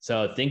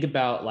 So think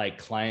about like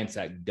clients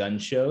at gun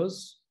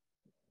shows,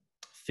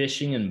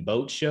 fishing and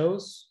boat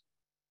shows,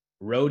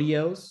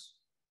 rodeos,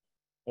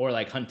 or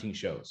like hunting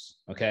shows,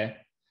 okay?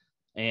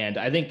 And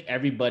I think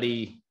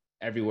everybody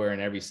everywhere in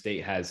every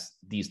state has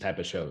these type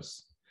of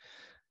shows.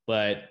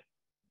 But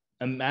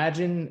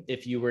imagine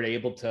if you were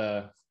able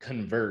to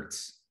convert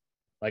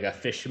like a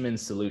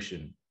fisherman's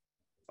solution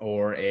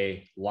or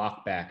a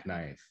lockback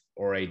knife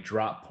or a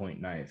drop point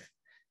knife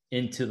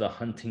into the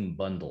hunting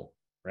bundle,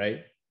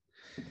 right?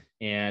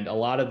 And a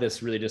lot of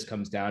this really just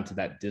comes down to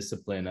that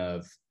discipline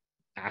of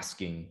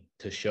asking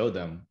to show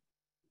them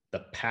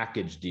the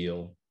package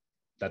deal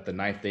that the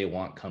knife they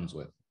want comes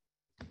with.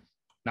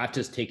 Not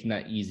just taking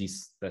that easy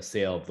the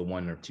sale of the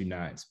 1 or 2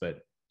 knives, but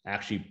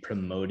actually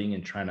promoting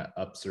and trying to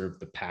upserve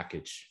the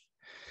package.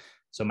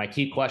 So my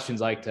key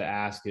questions I like to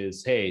ask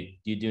is, hey,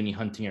 do you do any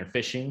hunting or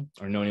fishing,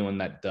 or know anyone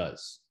that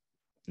does?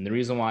 And the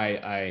reason why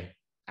I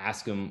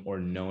ask them or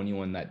know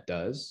anyone that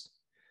does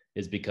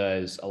is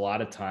because a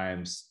lot of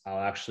times I'll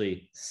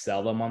actually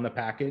sell them on the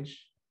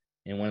package.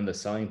 And one of the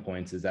selling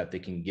points is that they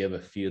can give a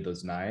few of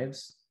those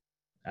knives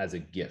as a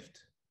gift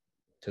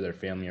to their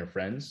family or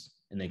friends,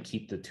 and then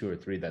keep the 2 or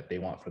 3 that they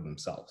want for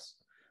themselves.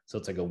 So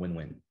it's like a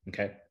win-win,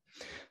 okay?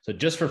 So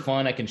just for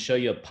fun, I can show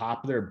you a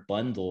popular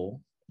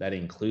bundle that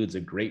includes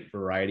a great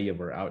variety of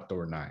our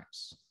outdoor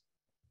knives.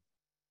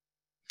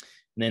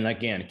 And then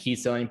again, key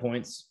selling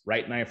points,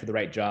 right knife for the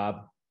right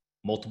job,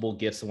 multiple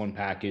gifts in one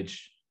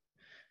package.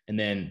 And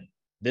then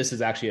this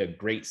is actually a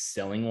great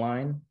selling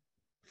line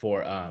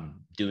for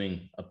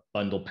doing a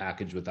bundle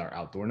package with our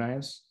outdoor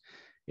knives,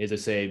 is to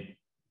say,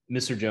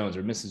 Mr. Jones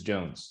or Mrs.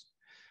 Jones,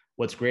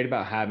 what's great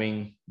about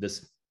having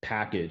this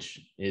package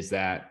is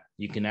that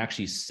you can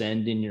actually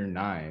send in your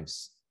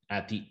knives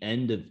at the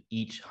end of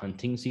each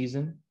hunting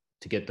season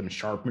to get them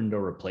sharpened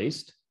or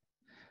replaced,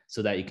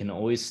 so that you can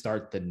always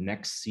start the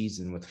next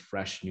season with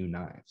fresh new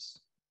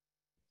knives.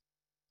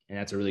 And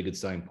that's a really good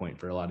selling point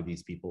for a lot of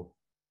these people.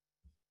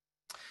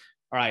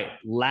 All right,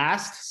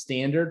 last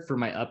standard for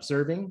my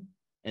upserving,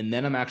 and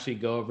then I'm actually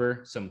go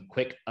over some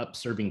quick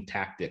upserving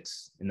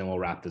tactics, and then we'll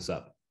wrap this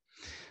up.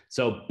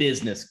 So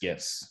business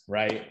gifts,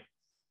 right?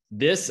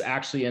 This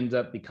actually ends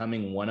up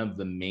becoming one of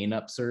the main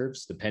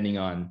upserves, depending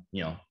on,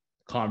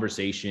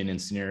 conversation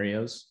and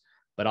scenarios.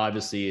 But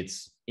obviously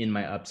it's in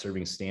my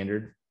upserving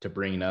standard to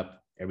bring it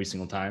up every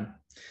single time.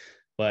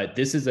 But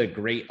this is a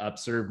great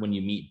upserve when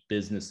you meet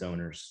business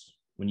owners,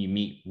 when you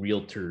meet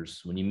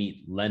realtors, when you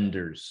meet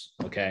lenders,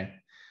 okay?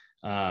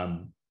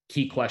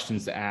 Key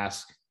questions to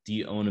ask: do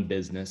you own a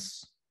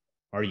business?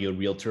 Are you a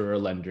realtor or a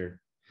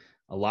lender?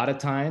 A lot of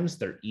times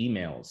their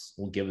emails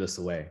will give this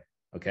away,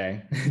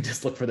 okay?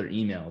 Just look for their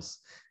emails.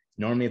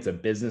 Normally it's a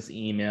business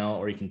email,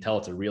 or you can tell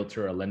it's a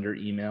realtor or a lender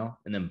email,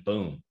 and then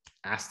boom,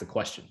 ask the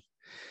question.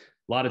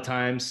 A lot of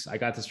times, I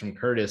got this from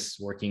Curtis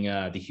working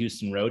the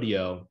Houston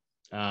Rodeo.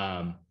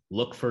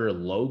 Look for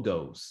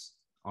logos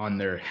on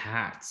their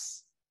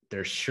hats,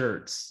 their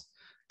shirts,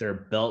 their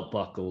belt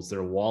buckles,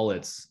 their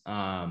wallets.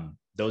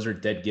 Those are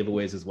dead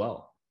giveaways as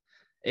well.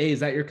 Hey, is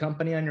that your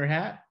company on your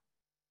hat?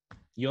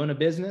 You own a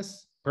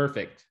business?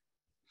 Perfect.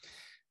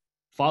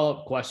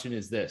 Follow-up question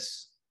is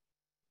this: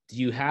 do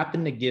you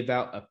happen to give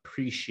out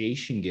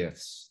appreciation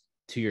gifts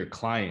to your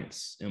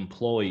clients,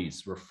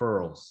 employees,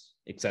 referrals,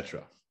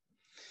 etc.?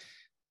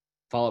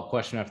 Follow-up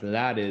question after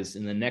that is,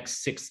 in the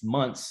next 6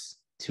 months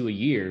to a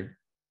year,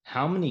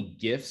 how many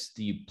gifts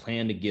do you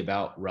plan to give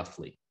out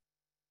roughly?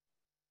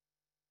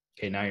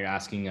 Okay, now you're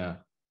asking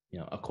a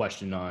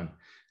question on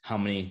how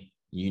many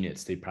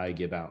units they probably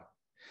give out.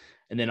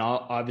 And then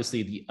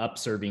obviously the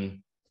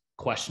upserving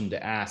question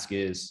to ask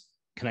is,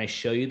 can I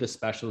show you the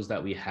specials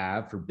that we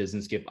have for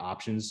business gift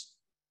options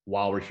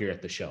while we're here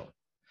at the show?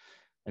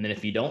 And then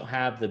if you don't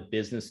have the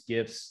business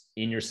gifts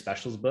in your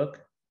specials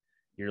book,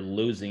 you're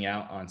losing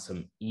out on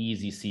some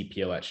easy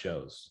CPO at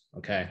shows,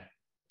 okay?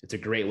 It's a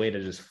great way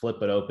to just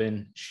flip it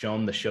open, show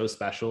them the show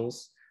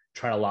specials,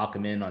 try to lock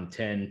them in on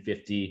 10,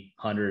 50,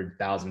 100,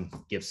 1,000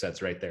 gift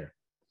sets right there.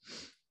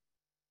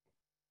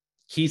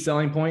 Key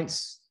selling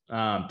points,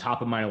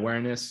 top of mind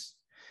awareness,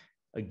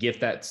 a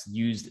gift that's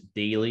used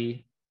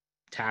daily,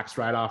 tax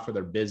write-off for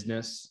their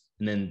business.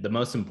 And then the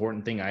most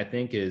important thing, I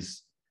think,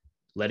 is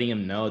letting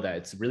them know that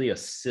it's really a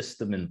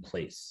system in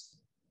place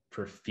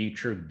for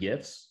future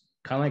gifts.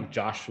 Kind of like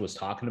Josh was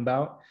talking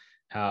about,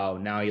 how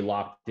now he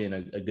locked in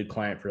a good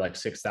client for like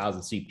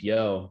 6,000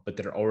 CPO, but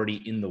they're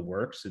already in the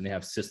works and they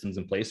have systems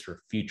in place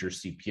for future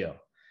CPO.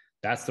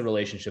 That's the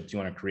relationships you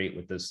want to create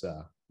with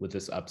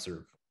this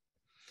upserve.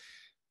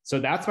 So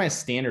that's my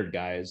standard,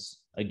 guys.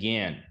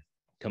 Again,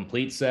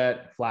 complete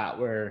set,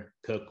 flatware,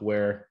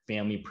 cookware,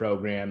 family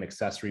program,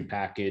 accessory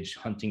package,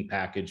 hunting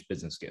package,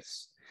 business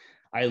gifts.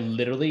 I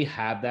literally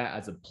have that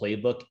as a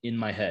playbook in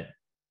my head.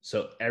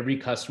 So every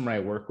customer I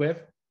work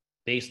with,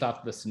 based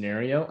off the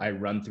scenario, I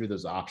run through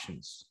those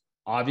options.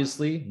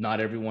 Obviously, not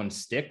everyone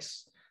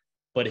sticks,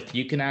 but if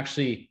you can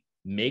actually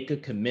make a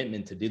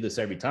commitment to do this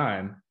every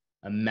time,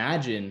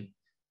 imagine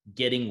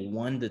getting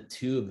 1 to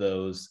 2 of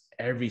those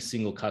every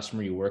single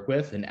customer you work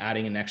with and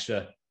adding an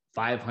extra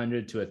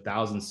 500 to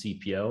 1,000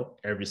 CPO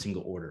every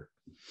single order.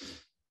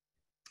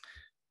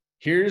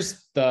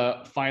 Here's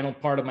the final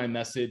part of my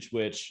message,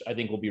 which I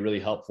think will be really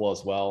helpful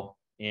as well.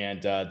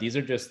 And these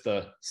are just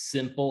the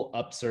simple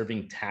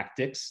upserving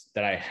tactics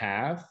that I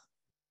have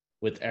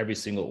with every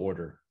single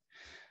order.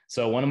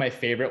 So one of my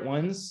favorite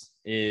ones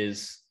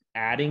is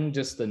adding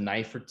just a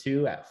knife or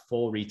two at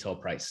full retail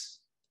price.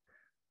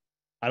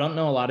 I don't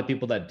know a lot of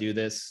people that do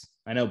this.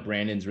 I know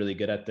Brandon's really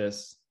good at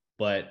this,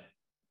 but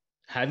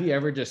have you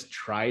ever just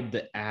tried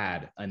to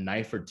add a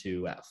knife or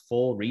two at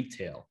full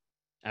retail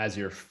as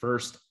your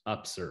first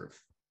upserve?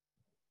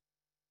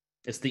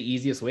 It's the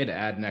easiest way to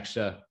add an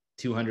extra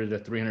 200 to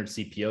 300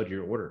 CPO to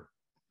your order.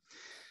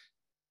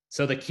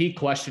 So the key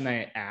question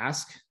I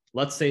ask,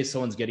 let's say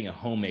someone's getting a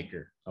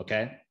homemaker,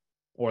 okay?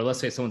 Or let's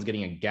say someone's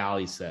getting a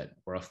galley set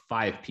or a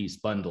 5-piece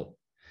bundle.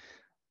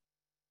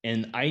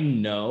 And I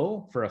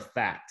know for a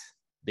fact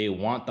they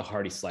want the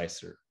Hardy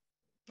slicer,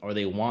 or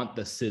they want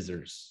the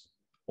scissors,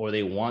 or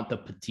they want the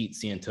petite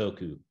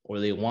santoku,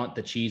 or they want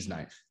the cheese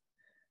knife.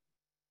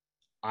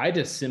 I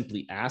just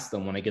simply ask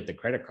them when I get the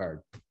credit card,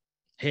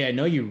 hey, I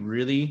know you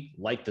really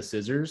like the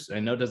scissors.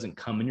 I know it doesn't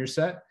come in your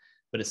set,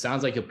 but it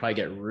sounds like you'll probably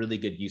get really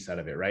good use out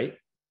of it, right?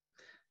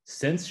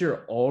 Since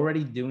you're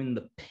already doing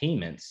the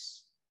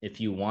payments,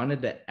 if you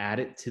wanted to add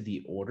it to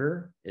the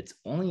order, it's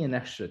only an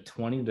extra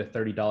 $20 to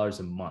 $30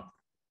 a month.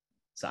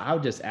 So I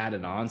would just add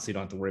it on so you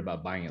don't have to worry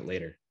about buying it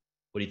later.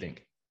 What do you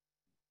think?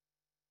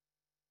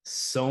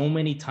 So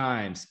many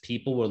times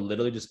people will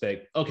literally just be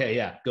like, okay,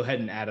 yeah, go ahead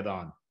and add it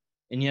on.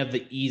 And you have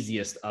the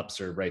easiest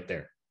upserve right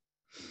there.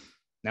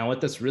 Now,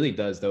 what this really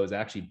does, though, is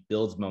actually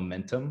builds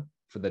momentum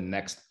for the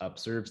next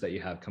upserves that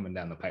you have coming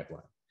down the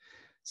pipeline.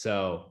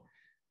 So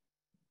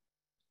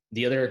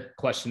the other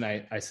question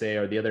I say,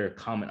 or the other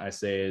comment I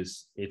say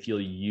is, if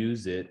you'll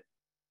use it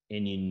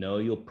and you know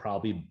you'll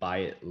probably buy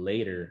it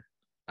later,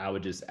 I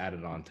would just add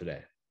it on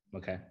today,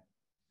 okay?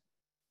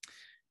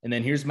 And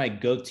then here's my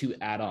go-to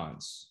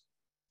add-ons: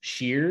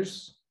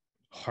 shears,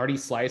 hearty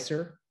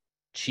slicer,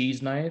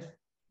 cheese knife,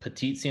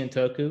 petite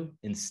santoku,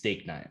 and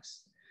steak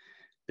knives.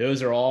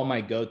 Those are all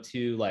my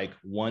go-to like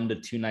 1 to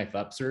 2 knife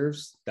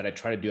upserves that I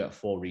try to do at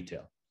full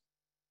retail.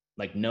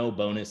 Like no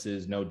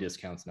bonuses, no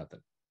discounts, nothing.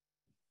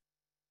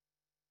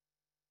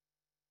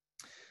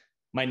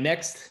 My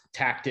next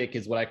tactic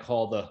is what I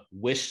call the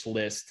wish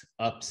list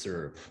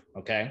upserve.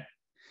 Okay.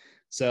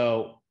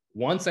 So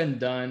once I'm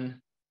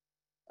done,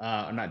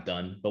 I'm not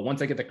done, but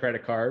once I get the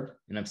credit card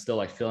and I'm still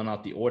like filling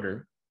out the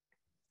order,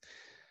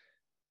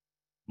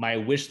 my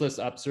wish list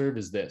upserve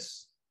is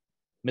this: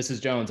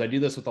 Mrs. Jones, I do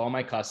this with all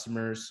my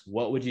customers.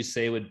 What would you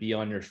say would be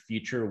on your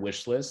future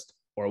wish list,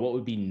 or what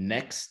would be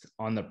next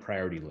on the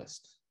priority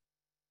list?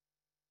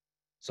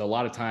 So a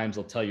lot of times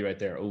they'll tell you right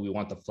there, oh, we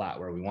want the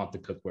flatware, we want the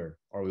cookware,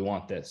 or we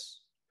want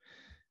this.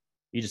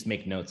 You just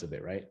make notes of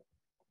it, right?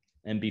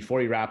 And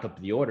before you wrap up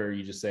the order,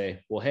 you just say,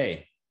 well,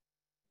 hey,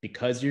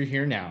 because you're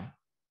here now,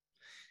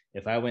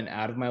 if I went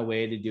out of my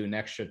way to do an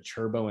extra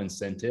turbo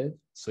incentive,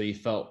 so you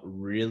felt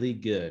really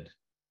good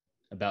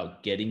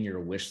about getting your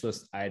wish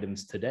list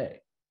items today,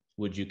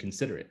 would you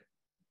consider it?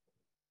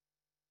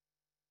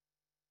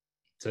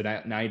 So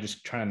now you're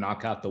just trying to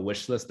knock out the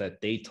wish list that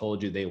they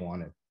told you they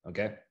wanted,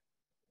 okay?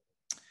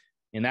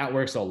 And that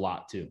works a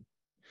lot too.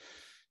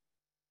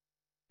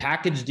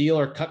 Package deal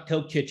or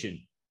Cutco kitchen.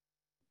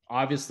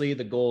 Obviously,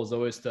 the goal is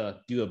always to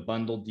do a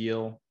bundle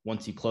deal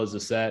once you close the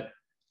set.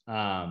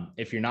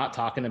 If you're not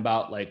talking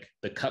about like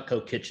the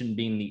Cutco kitchen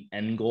being the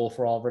end goal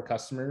for all of our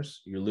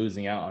customers, you're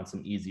losing out on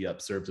some easy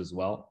upserves as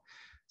well.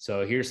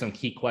 So here's some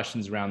key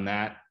questions around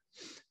that.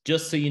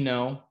 Just so you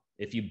know,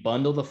 if you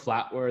bundle the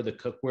flatware, the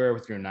cookware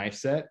with your knife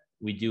set,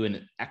 we do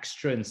an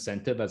extra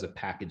incentive as a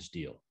package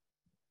deal.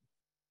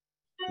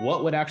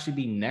 What would actually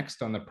be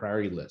next on the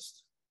priority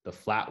list? The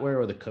flatware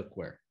or the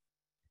cookware?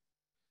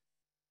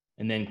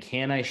 And then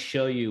can I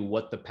show you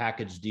what the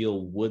package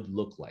deal would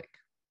look like?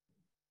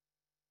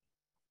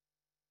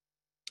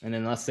 And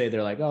then let's say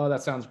they're like, oh,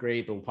 that sounds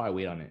great, but we'll probably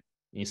wait on it.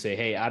 And you say,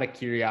 hey, out of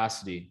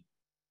curiosity,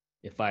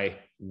 if I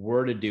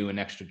were to do an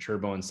extra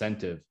turbo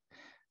incentive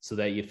so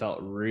that you felt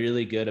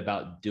really good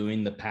about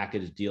doing the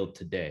package deal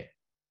today,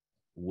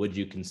 would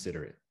you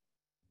consider it?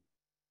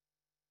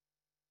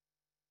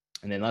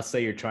 And then let's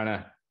say you're trying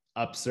to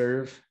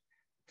upserve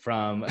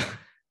from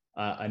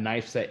a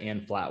knife set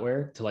and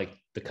flatware to like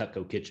the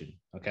Cutco kitchen,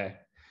 okay?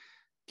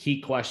 Key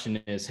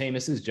question is, hey,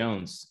 Mrs.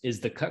 Jones, is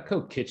the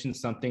Cutco kitchen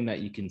something that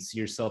you can see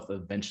yourself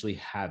eventually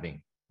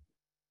having?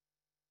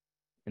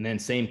 And then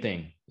same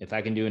thing, if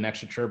I can do an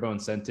extra turbo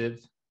incentive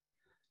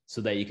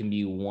so that you can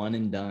be one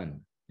and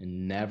done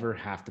and never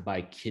have to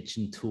buy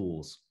kitchen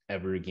tools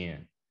ever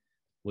again,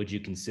 would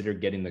you consider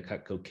getting the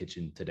Cutco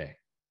kitchen today?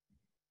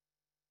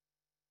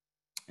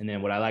 And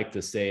then what I like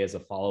to say as a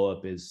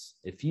follow-up is,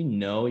 if you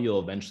know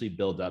you'll eventually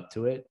build up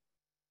to it,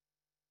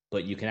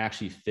 but you can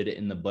actually fit it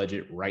in the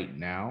budget right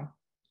now,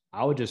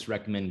 I would just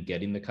recommend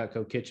getting the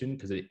Cutco kitchen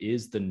because it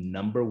is the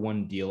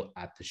 #1 deal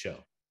at the show.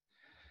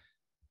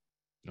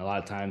 And a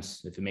lot of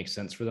times, if it makes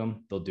sense for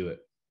them, they'll do it.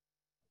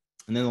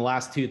 And then the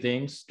last 2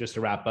 things, just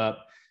to wrap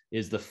up,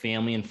 is the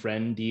family and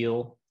friend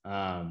deal.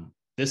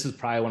 This is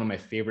probably one of my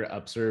favorite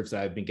upserves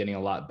that I've been getting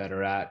a lot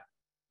better at,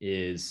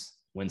 is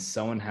when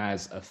someone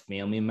has a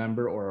family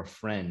member or a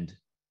friend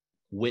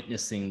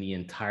witnessing the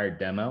entire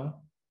demo,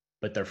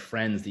 but their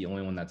friend's the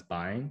only one that's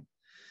buying.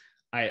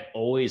 I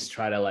always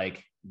try to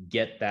like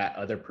get that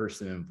other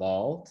person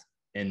involved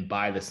and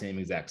buy the same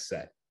exact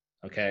set.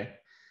 Okay.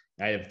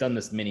 I have done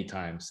this many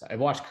times. I've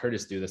watched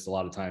Curtis do this a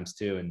lot of times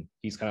too. And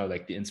he's kind of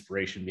like the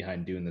inspiration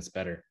behind doing this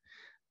better.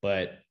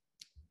 But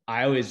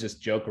I always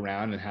just joke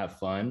around and have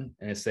fun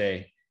and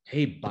say,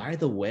 hey, by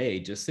the way,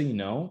 just so you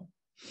know,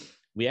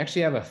 we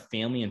actually have a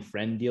family and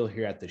friend deal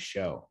here at the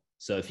show.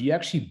 So if you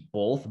actually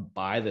both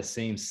buy the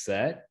same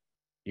set,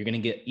 you're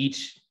going to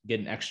each get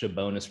an extra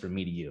bonus from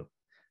me to you.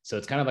 So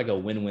it's kind of like a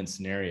win-win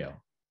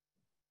scenario.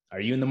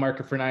 Are you in the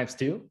market for knives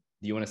too?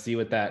 Do you want to see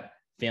what that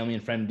family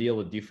and friend deal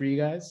would do for you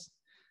guys?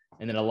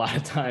 And then a lot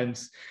of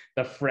times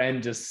the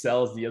friend just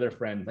sells the other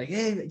friend like,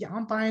 hey, yeah,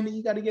 I'm buying it.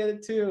 You got to get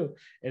it too.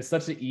 It's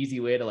such an easy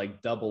way to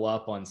like double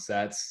up on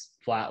sets,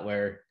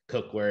 flatware,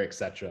 cookware,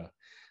 etc.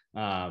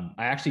 I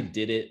actually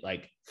did it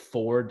like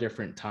 4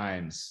 different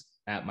times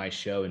at my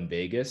show in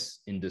Vegas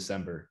in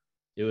December.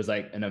 It was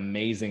like an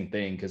amazing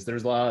thing because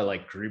there's a lot of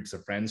like groups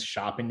of friends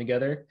shopping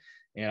together.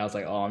 And I was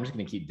like, oh, I'm just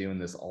going to keep doing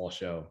this all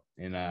show.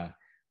 And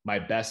my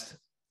best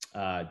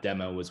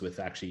demo was with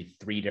actually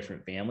 3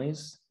 different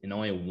families, and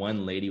only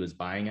one lady was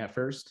buying at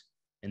first.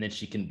 And then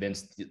she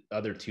convinced the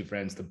other 2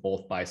 friends to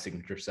both buy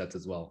signature sets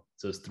as well.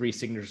 So it's 3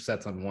 signature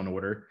sets on one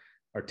order,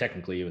 or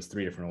technically it was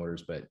 3 different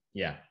orders, but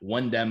yeah,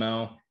 1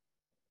 demo,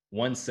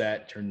 1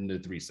 set turned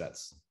into 3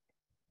 sets.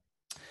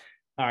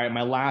 All right,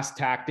 my last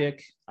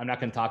tactic, I'm not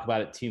going to talk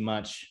about it too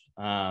much,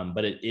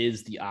 but it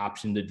is the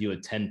option to do a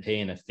 10 pay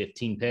and a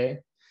 15 pay.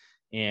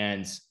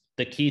 And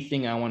the key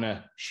thing I want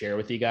to share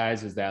with you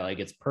guys is that like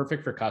it's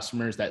perfect for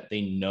customers that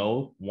they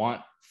know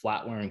want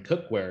flatware and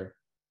cookware,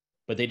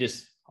 but they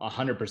just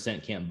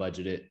 100% can't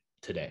budget it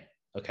today.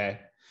 Okay.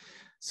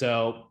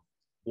 So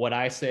what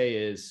I say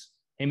is,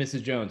 hey,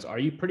 Mrs. Jones, are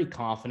you pretty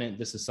confident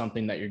this is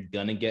something that you're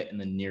going to get in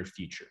the near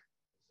future?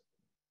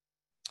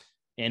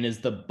 And is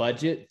the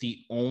budget the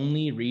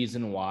only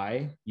reason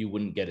why you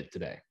wouldn't get it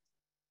today?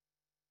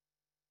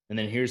 And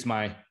then here's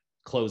my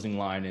closing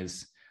line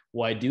is,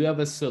 well, I do have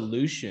a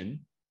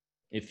solution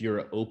if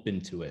you're open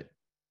to it.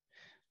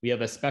 We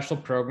have a special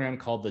program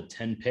called the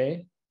 10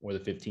 pay or the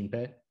 15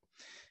 pay.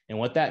 And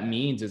what that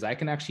means is I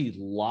can actually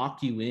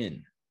lock you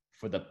in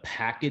for the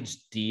package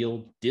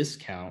deal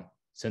discount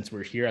since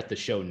we're here at the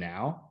show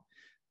now,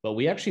 but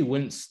we actually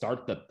wouldn't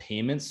start the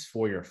payments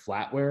for your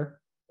flatware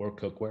or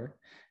cookware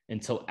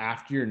until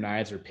after your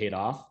knives are paid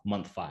off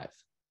month 5.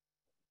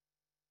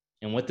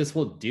 And what this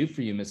will do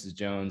for you, Mrs.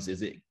 Jones,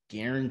 is it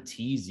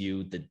guarantees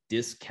you the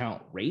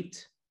discount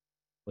rate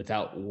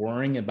without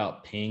worrying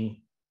about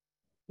paying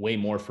way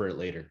more for it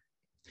later.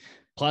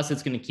 Plus,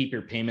 it's going to keep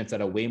your payments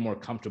at a way more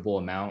comfortable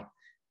amount,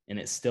 and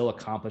it still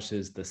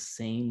accomplishes the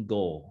same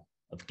goal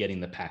of getting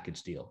the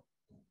package deal.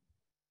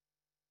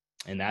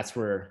 And that's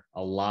where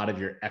a lot of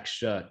your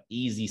extra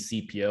easy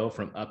CPO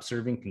from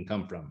upserving can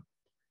come from.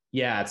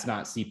 Yeah, it's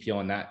not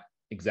CPO in that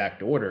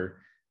exact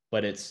order,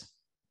 but it's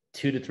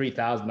 $2,000 to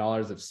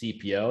 $3,000 of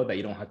CPO that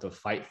you don't have to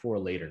fight for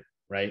later,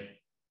 right?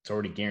 It's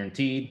already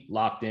guaranteed,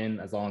 locked in,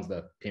 as long as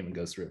the payment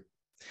goes through.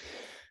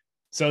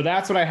 So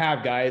that's what I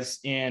have, guys.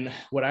 And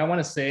what I want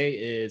to say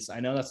is, I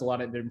know that's a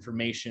lot of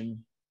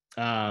information,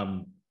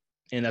 and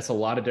that's a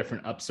lot of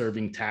different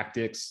upserving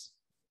tactics,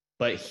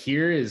 but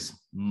here is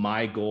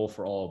my goal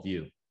for all of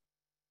you.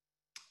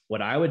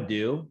 What I would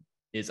do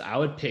is I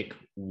would pick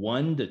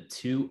 1 to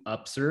 2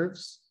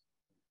 upserves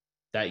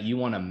that you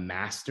want to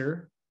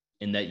master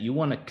and that you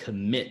want to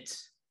commit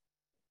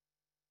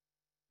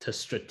to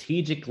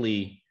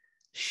strategically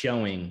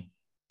showing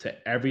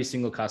to every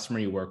single customer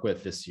you work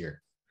with this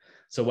year.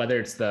 So whether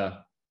it's the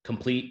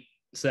complete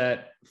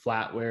set,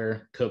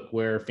 flatware,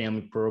 cookware,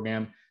 family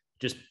program,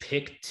 just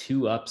pick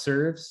 2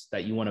 upserves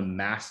that you want to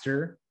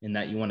master and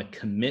that you want to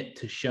commit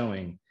to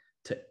showing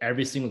to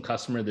every single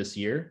customer this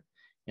year.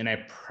 And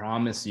I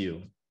promise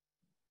you,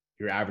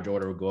 your average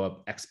order will go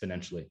up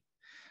exponentially.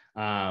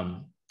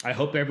 I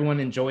hope everyone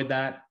enjoyed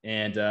that.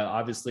 And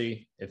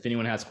obviously, if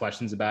anyone has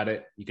questions about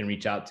it, you can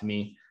reach out to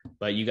me.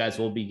 But you guys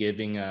will be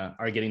getting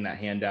that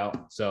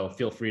handout. So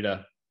feel free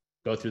to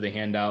go through the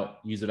handout,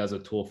 use it as a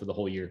tool for the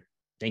whole year.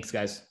 Thanks,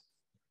 guys.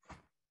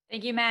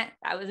 Thank you, Matt.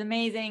 That was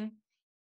amazing.